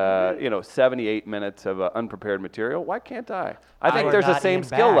does 78 minutes of unprepared material. Why can't I? I think We're there's the not same Ian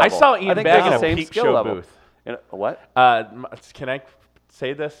skill Bagg. level. I saw Ian think Bagg there's in the a same peep skill show level. booth. What? Can I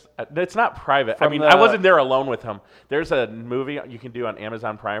say this? It's not private. I From mean, the- I wasn't there alone with him. There's a movie you can do on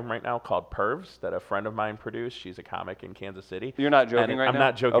Amazon Prime right now called Pervs that a friend of mine produced. She's a comic in Kansas City. You're not joking And right I'm now?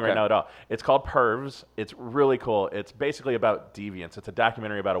 not joking Okay. right now at all. It's called Pervs. It's really cool. It's basically about deviance. It's a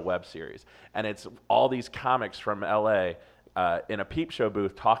documentary about a web series. And it's all these comics from LA in a peep show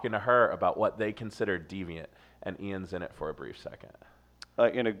booth talking to her about what they consider deviant. And Ian's in it for a brief second.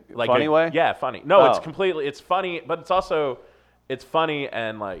 In a funny way? Yeah, funny. No, it's Oh. completely. It's funny, but it's also it's funny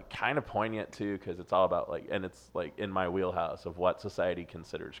and like kind of poignant too because it's all about like and it's like in my wheelhouse of what society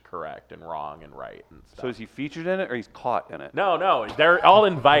considers correct and wrong and right and stuff. So is he featured in it or he's caught in it? No, they're all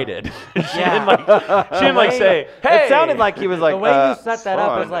invited. she Yeah. didn't like say, "Hey." It sounded like he was like. the way you set that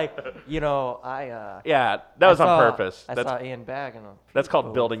up fun. is like, Yeah, that was I on saw- purpose. I That's saw Ian Bagg in a that's called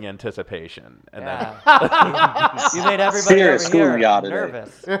booth. building anticipation. And Yeah. you made everybody Serious over here schooling y'all today.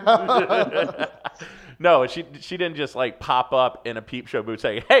 nervous. then no, she didn't just like pop up in a peep show booth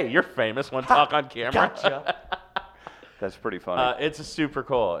saying, "Hey, you're famous. Want to talk on camera?" Gotcha. That's pretty funny. It's super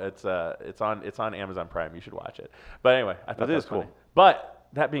cool. It's on Amazon Prime. You should watch it. But anyway, I thought That that is was funny. cool. But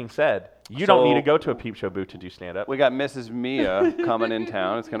that being said, you don't need So- to go to a peep show booth to do stand up. We got Mrs. Mia coming in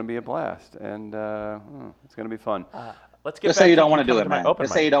town. It's going to be a blast, and it's going to be fun. Let's get Just back say you to don't want to do coming it, my man. open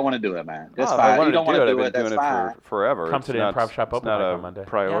Just say mic. you don't want to do it, man. That's Oh, if I fine. wanted You don't to want to do I've it. been That's doing fine. it for forever. Come It's to the not- Improv Shop it's open not mic a on Monday.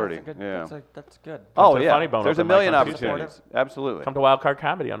 priority. Yeah, that's, a good, Yeah. that's good. Oh Come to yeah. Funny Bone There's a open mic million on Tuesday. opportunities. Absolutely. Come to Wildcard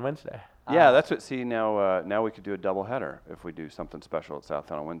Comedy on Wednesday. Yeah, that's what. See now, now we could do a double header if we do something special at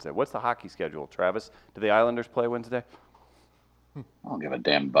Southtown on Wednesday. What's the hockey schedule, Travis? Do the Islanders play Wednesday? I don't give a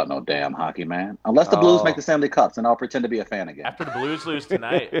damn about no damn hockey, man. Unless the Blues Oh. make the Stanley Cups, and I'll pretend to be a fan again. After the Blues lose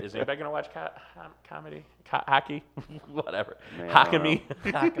tonight, is anybody going to watch comedy? Hockey? Whatever. Man, I Hockey don't me.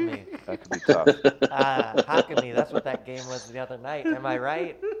 Hakami. That could be tough. Hakami, that's what that game was the other night. Am I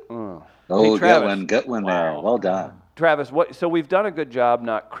right? Oh. Oh, Hey, good Travis. one. Good one there. Wow. Well done. Travis, so we've done a good job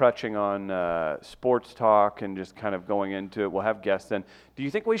not crutching on sports talk and just kind of going into it. We'll have guests in. Do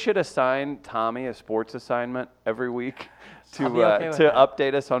you think we should assign Tommy a sports assignment every week I'll to be okay with to that.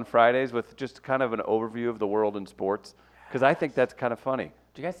 update us on Fridays with just kind of an overview of the world in sports? because I think that's kind of funny.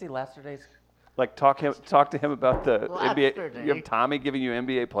 Did you guys see yesterday's? Like talk to him about the NBA. Yesterday. You have Tommy giving you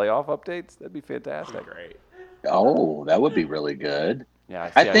NBA playoff updates. That'd be fantastic. Great. Oh, that would be really good. Yeah,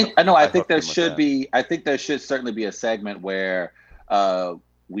 I think I think hooked there him with should that. be. I think there should certainly be a segment where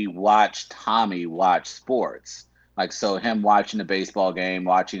we watch Tommy watch sports. Like, so him watching the baseball game,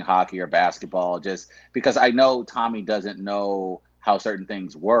 watching hockey or basketball, just because I know Tommy doesn't know how certain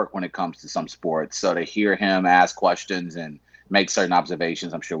things work when it comes to some sports. So to hear him ask questions and make certain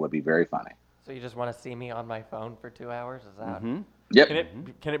observations, I'm sure would be very funny. So you just want to see me on my phone for 2 hours? Is that? Yep.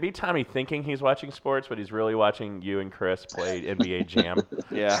 Can it be Tommy thinking he's watching sports, but he's really watching you and Chris play NBA Jam?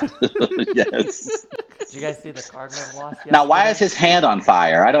 Yeah. Yes. Did you guys see the Cardinals lost yesterday? Now, why is his hand on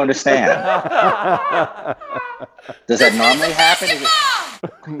fire? I don't understand. Does that normally happen?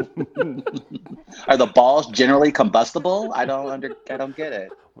 Are the balls generally combustible? I don't get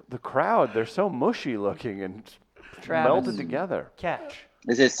it. The crowd, they're so mushy looking and Travis. melted together. Catch.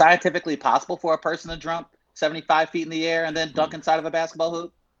 Is it scientifically possible for a person to jump 75 feet in the air and then dunk inside of a basketball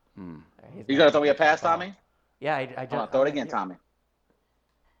hoop? He's You not gonna throw me a catching pass, the ball. Tommy? Yeah, I Hold just on, throw it again, Tommy.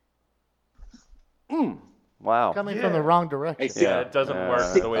 Wow. Coming from the wrong direction. Hey, see, Yeah, it doesn't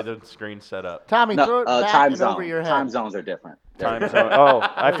work the way the screen's set up. Tommy, no, throw it back time and zone. over your head. Time zones are different. Time zone. Oh,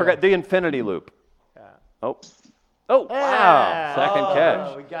 I forgot the infinity loop. Oh. Oh, wow. Second Oh,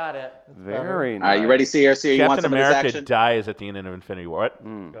 catch. we got it. Very All nice. right, you ready, CRC? You want Captain some of this America action? dies at the end of Infinity War. What?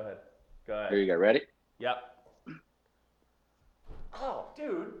 Go ahead. Go Here ahead. you go. Ready? Yep. Oh,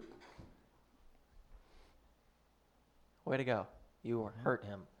 dude. Way to go. You hurt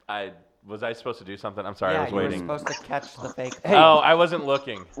him. Was I supposed to do something? I'm sorry, yeah, I was you were waiting. supposed to catch the fake. Oh, I wasn't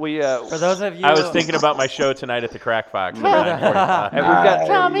looking. We For those of you, I was thinking about my show tonight at the Crack Fox. at 9:45. and we've got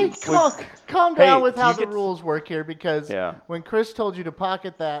Tommy, calm down Hey, with how you the get- rules work here, because Yeah. when Chris told you to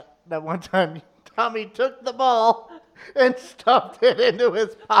pocket that one time, Tommy took the ball and stuffed it into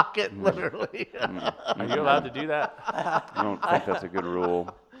his pocket, literally. Are you allowed to do that? I don't think that's a good rule.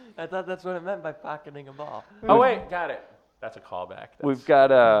 I thought that's what it meant by pocketing a ball. Oh wait, got it. That's a callback. We've got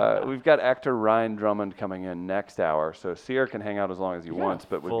actor Ryan Drummond coming in next hour, so Sear can hang out as long as he wants,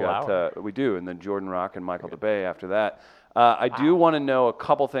 but we've full got hour. we do, and then Jordan Rock and Michael DeBay after that. I do want to know a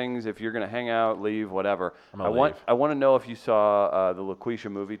couple things. If you're going to hang out, leave, whatever. I'm gonna leave. I want to know if you saw the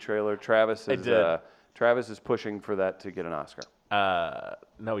LaQuisha movie trailer. Travis is did. Travis is pushing for that to get an Oscar.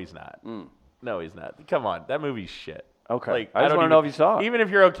 No, he's not. No, he's not. Come on, that movie's shit. Okay. Like, I just don't wanna know if you saw it. Even if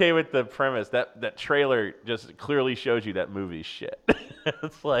you're okay with the premise, that trailer just clearly shows you that movie's shit.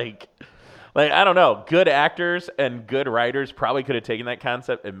 It's like I don't know. Good actors and good writers probably could have taken that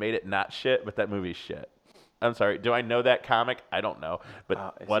concept and made it not shit, but that movie's shit. I'm sorry. Do I know that comic? I don't know. But is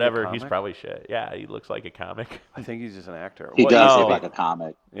he a whatever, he's comic? probably shit. Yeah, he looks like a comic. I think he's just an actor. He What- does no. look like a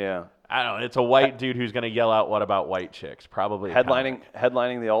comic. Yeah. I don't know. It's a white dude who's going to yell out, "What about white chicks?" Probably a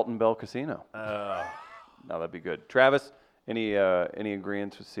Headlining the Alton Bell Casino. No, that'd be good. Travis, any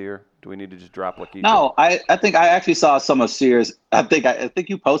agreements with Sear? Do we need to just drop Lakeisha? No, I think I actually saw some of Sears. I think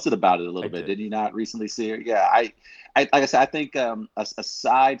you posted about it a little I bit, did. did you not recently, Sear? Yeah, I like I said, I think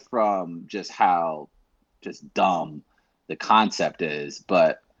aside from just how just dumb the concept is,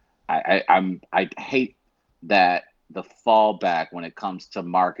 but I hate that the fallback when it comes to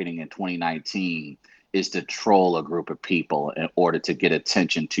marketing in 2019 is to troll a group of people in order to get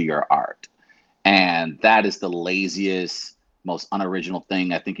attention to your art. And that is the laziest, most unoriginal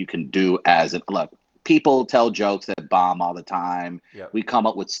thing I think you can do as a look. People tell jokes that bomb all the time. Yep. We come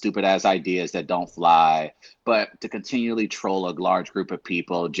up with stupid ass ideas that don't fly. But to continually troll a large group of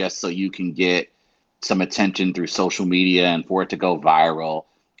people just so you can get some attention through social media and for it to go viral,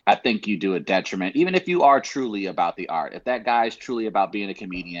 I think you do a detriment. Even if you are truly about the art, if that guy is truly about being a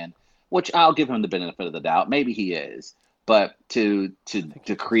comedian, which I'll give him the benefit of the doubt, maybe he is. But to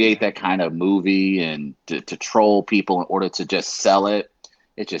create that kind of movie and to troll people in order to just sell it,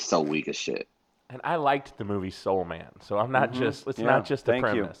 it's just so weak as shit. And I liked the movie Soul Man, so I'm not just. It's Yeah, not just the thank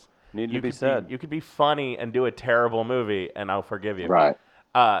you. premise. Needed to be could said. You could be funny and do a terrible movie, and I'll forgive you. Right.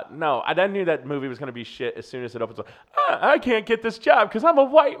 No, I knew that movie was going to be shit as soon as it opens. Like, I can't get this job because I'm a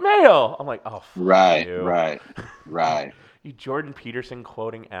white male. I'm like, oh, fuck Right. you. Right. You Jordan Peterson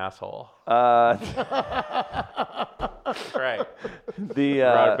quoting asshole. The Right.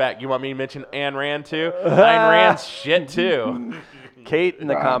 Brought it back. You want me to mention Ayn Rand too? Ayn Rand's shit too. Kate in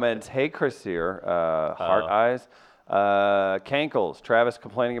the comments, hey Chris Sear, heart eyes. Cankles, Travis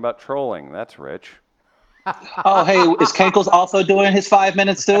complaining about trolling. That's rich. Oh, hey, is Kankles also doing his 5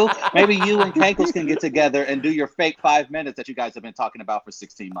 minutes too? Maybe you and Kankles can get together and do your fake 5 minutes that you guys have been talking about for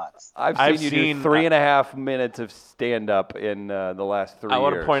 16 months. I've seen you do 3.5 minutes of stand-up in the last 3 years. I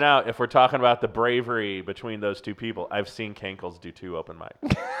want to point out, if we're talking about the bravery between those two people, I've seen Kankles do 2 open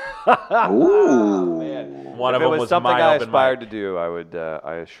mics. Ooh. Man. One If of it them was something my I open aspired mic. to do, I would.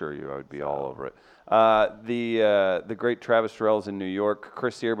 I assure you, I would be all over it. The great Travis Terrell's in New York.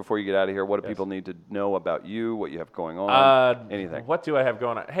 Chris, here before you get out of here, what do people need to know about you? What you have going on? Anything? What do I have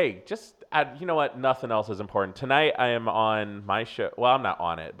going on? Hey, you know what? Nothing else is important. Tonight I am on my show. Well, I'm not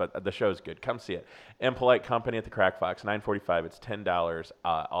on it, but the show's good. Come see it. Impolite Company at the Crack Fox, $9.45. It's $10.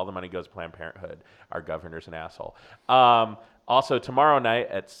 All the money goes to Planned Parenthood. Our governor's an asshole. Also, tomorrow night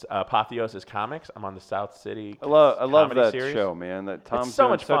at Apotheosis Comics, I'm on the South City I love comedy that series. show, man. That Tom's so doing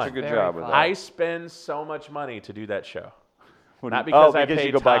much such fun. a good Very job with fun. that. I spend so much money to do that show. Not you- oh, because I because paid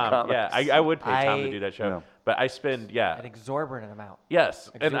you go buy Tom. comics. Yeah, I would pay Tom to I- do that show. Yeah. But I spend, An exorbitant amount. Yes,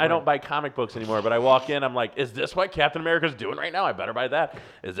 and I Exuberant. don't buy comic books anymore, but I walk in, I'm like, is this what Captain America's doing right now? I better buy that.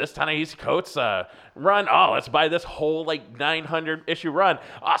 Is this Ta-Nehisi Coates' run? Oh, let's buy this whole 900 issue run.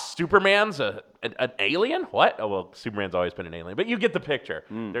 Superman's an alien? What? Oh, well, Superman's always been an alien, but you get the picture.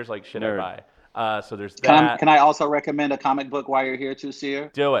 There's shit Nerd. I buy. So there's that. Can I also recommend a comic book while you're here too, Seer?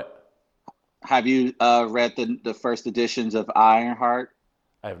 Do it. Have you read the first editions of Ironheart?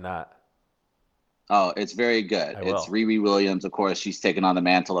 I have not. Oh, it's very good. I It's will. Riri Williams, of course. She's taken on the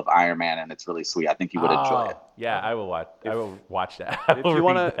mantle of Iron Man, and it's really sweet. I think you would enjoy it. Yeah, I will watch. I will watch that. I If will you read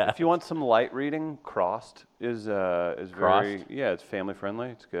want that. if you want some light reading, Crossed is very Crossed? it's family friendly.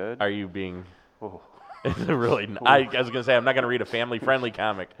 It's good. Are you being? Oh. Is it really? I was gonna say I'm not gonna read a family-friendly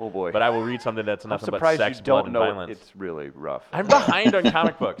comic. Oh, boy. But I will read something that's I'm nothing but surprised sex, you blood, don't and know violence. it's really rough. I'm behind on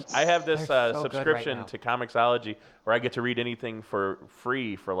comic books. I have this They're so good subscription right now. to Comixology where I get to read anything for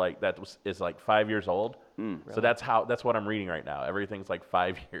free for is 5 years old. So that's what I'm reading right now. Everything's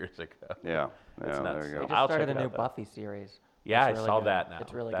 5 years ago. Yeah, It's yeah, nuts. there you They go. just I'll started check a it new out, though. Buffy series. Yeah, It's I really saw good. that now.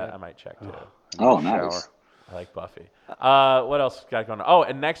 It's really that good. I might check too. Oh, Shower. nice. I like Buffy. What else got going on? Oh,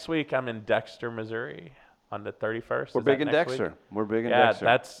 and next week I'm in Dexter, Missouri on the 31st. We're Is big that in next Dexter. week? We're big in Yeah,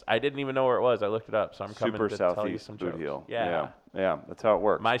 Dexter. I didn't even know where it was. I looked it up, so I'm coming Super to tell you southeast some Boot jokes. Heel. Yeah. Yeah, that's how it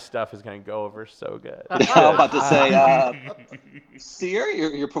works. My stuff is going to go over so good. I was about to say, Seer,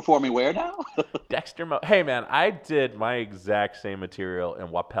 you're performing where now? Dexter, hey man, I did my exact same material in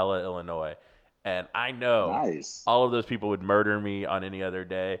Wapella, Illinois, and I know Nice. all of those people would murder me on any other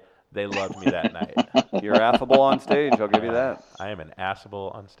day. They loved me that night. You're affable on stage. I'll give you that. I am an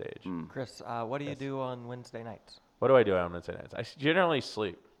assable on stage. Chris, what do you do on Wednesday nights? What do I do on Wednesday nights? I generally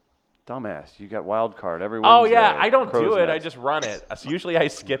sleep. Dumbass. You got wild card every Oh Wednesday. yeah, I don't Crow's do it. I Nest. just run it. So usually I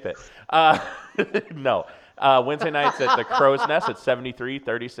skip it. No. Wednesday nights at the Crow's Nest at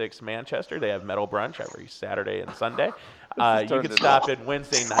 7336 Manchester. They have metal brunch every Saturday and Sunday. You turned can into- stop in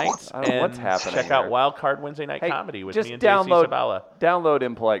Wednesday nights I don't know and what's happening check out here. Wild Card Wednesday Night Hey, Comedy with just me and JC download Sabala.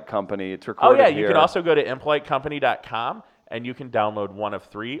 Impolite Company. It's Oh recorded yeah, here. you can also go to impolitecompany.com and you can download one of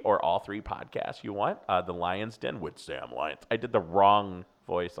 3 or all 3 podcasts you want. The Lion's Den with Sam Lyons. I did the wrong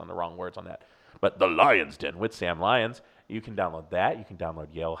voice on the wrong words on that. But The Lion's Den with Sam Lyons. You can download that. You can download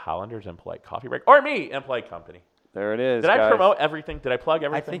Yale Hollander's Impolite Coffee Break. Or me, Impolite Company. There it is. Did I guys. promote everything? Did I plug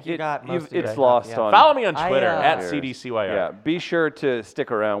everything? think you got most of It's it. lost Yeah. on. Follow me on I, Twitter at Cheers. CDCYR. Yeah, be sure to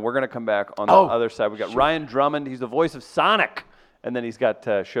stick around. We're going to come back on the Oh, other side. We got Ryan Drummond. He's the voice of Sonic, and then he's got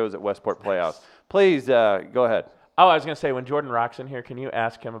shows at Westport Playhouse. Please go ahead. Oh, I was going to say, when Jordan Rock's in here, can you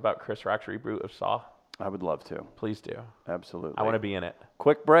ask him about Chris Rock's reboot of Saw? I would love to. Please do. Absolutely. I want to be in it.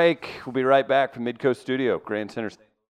 Quick break. We'll be right back from Midcoast Studio, Grand Center.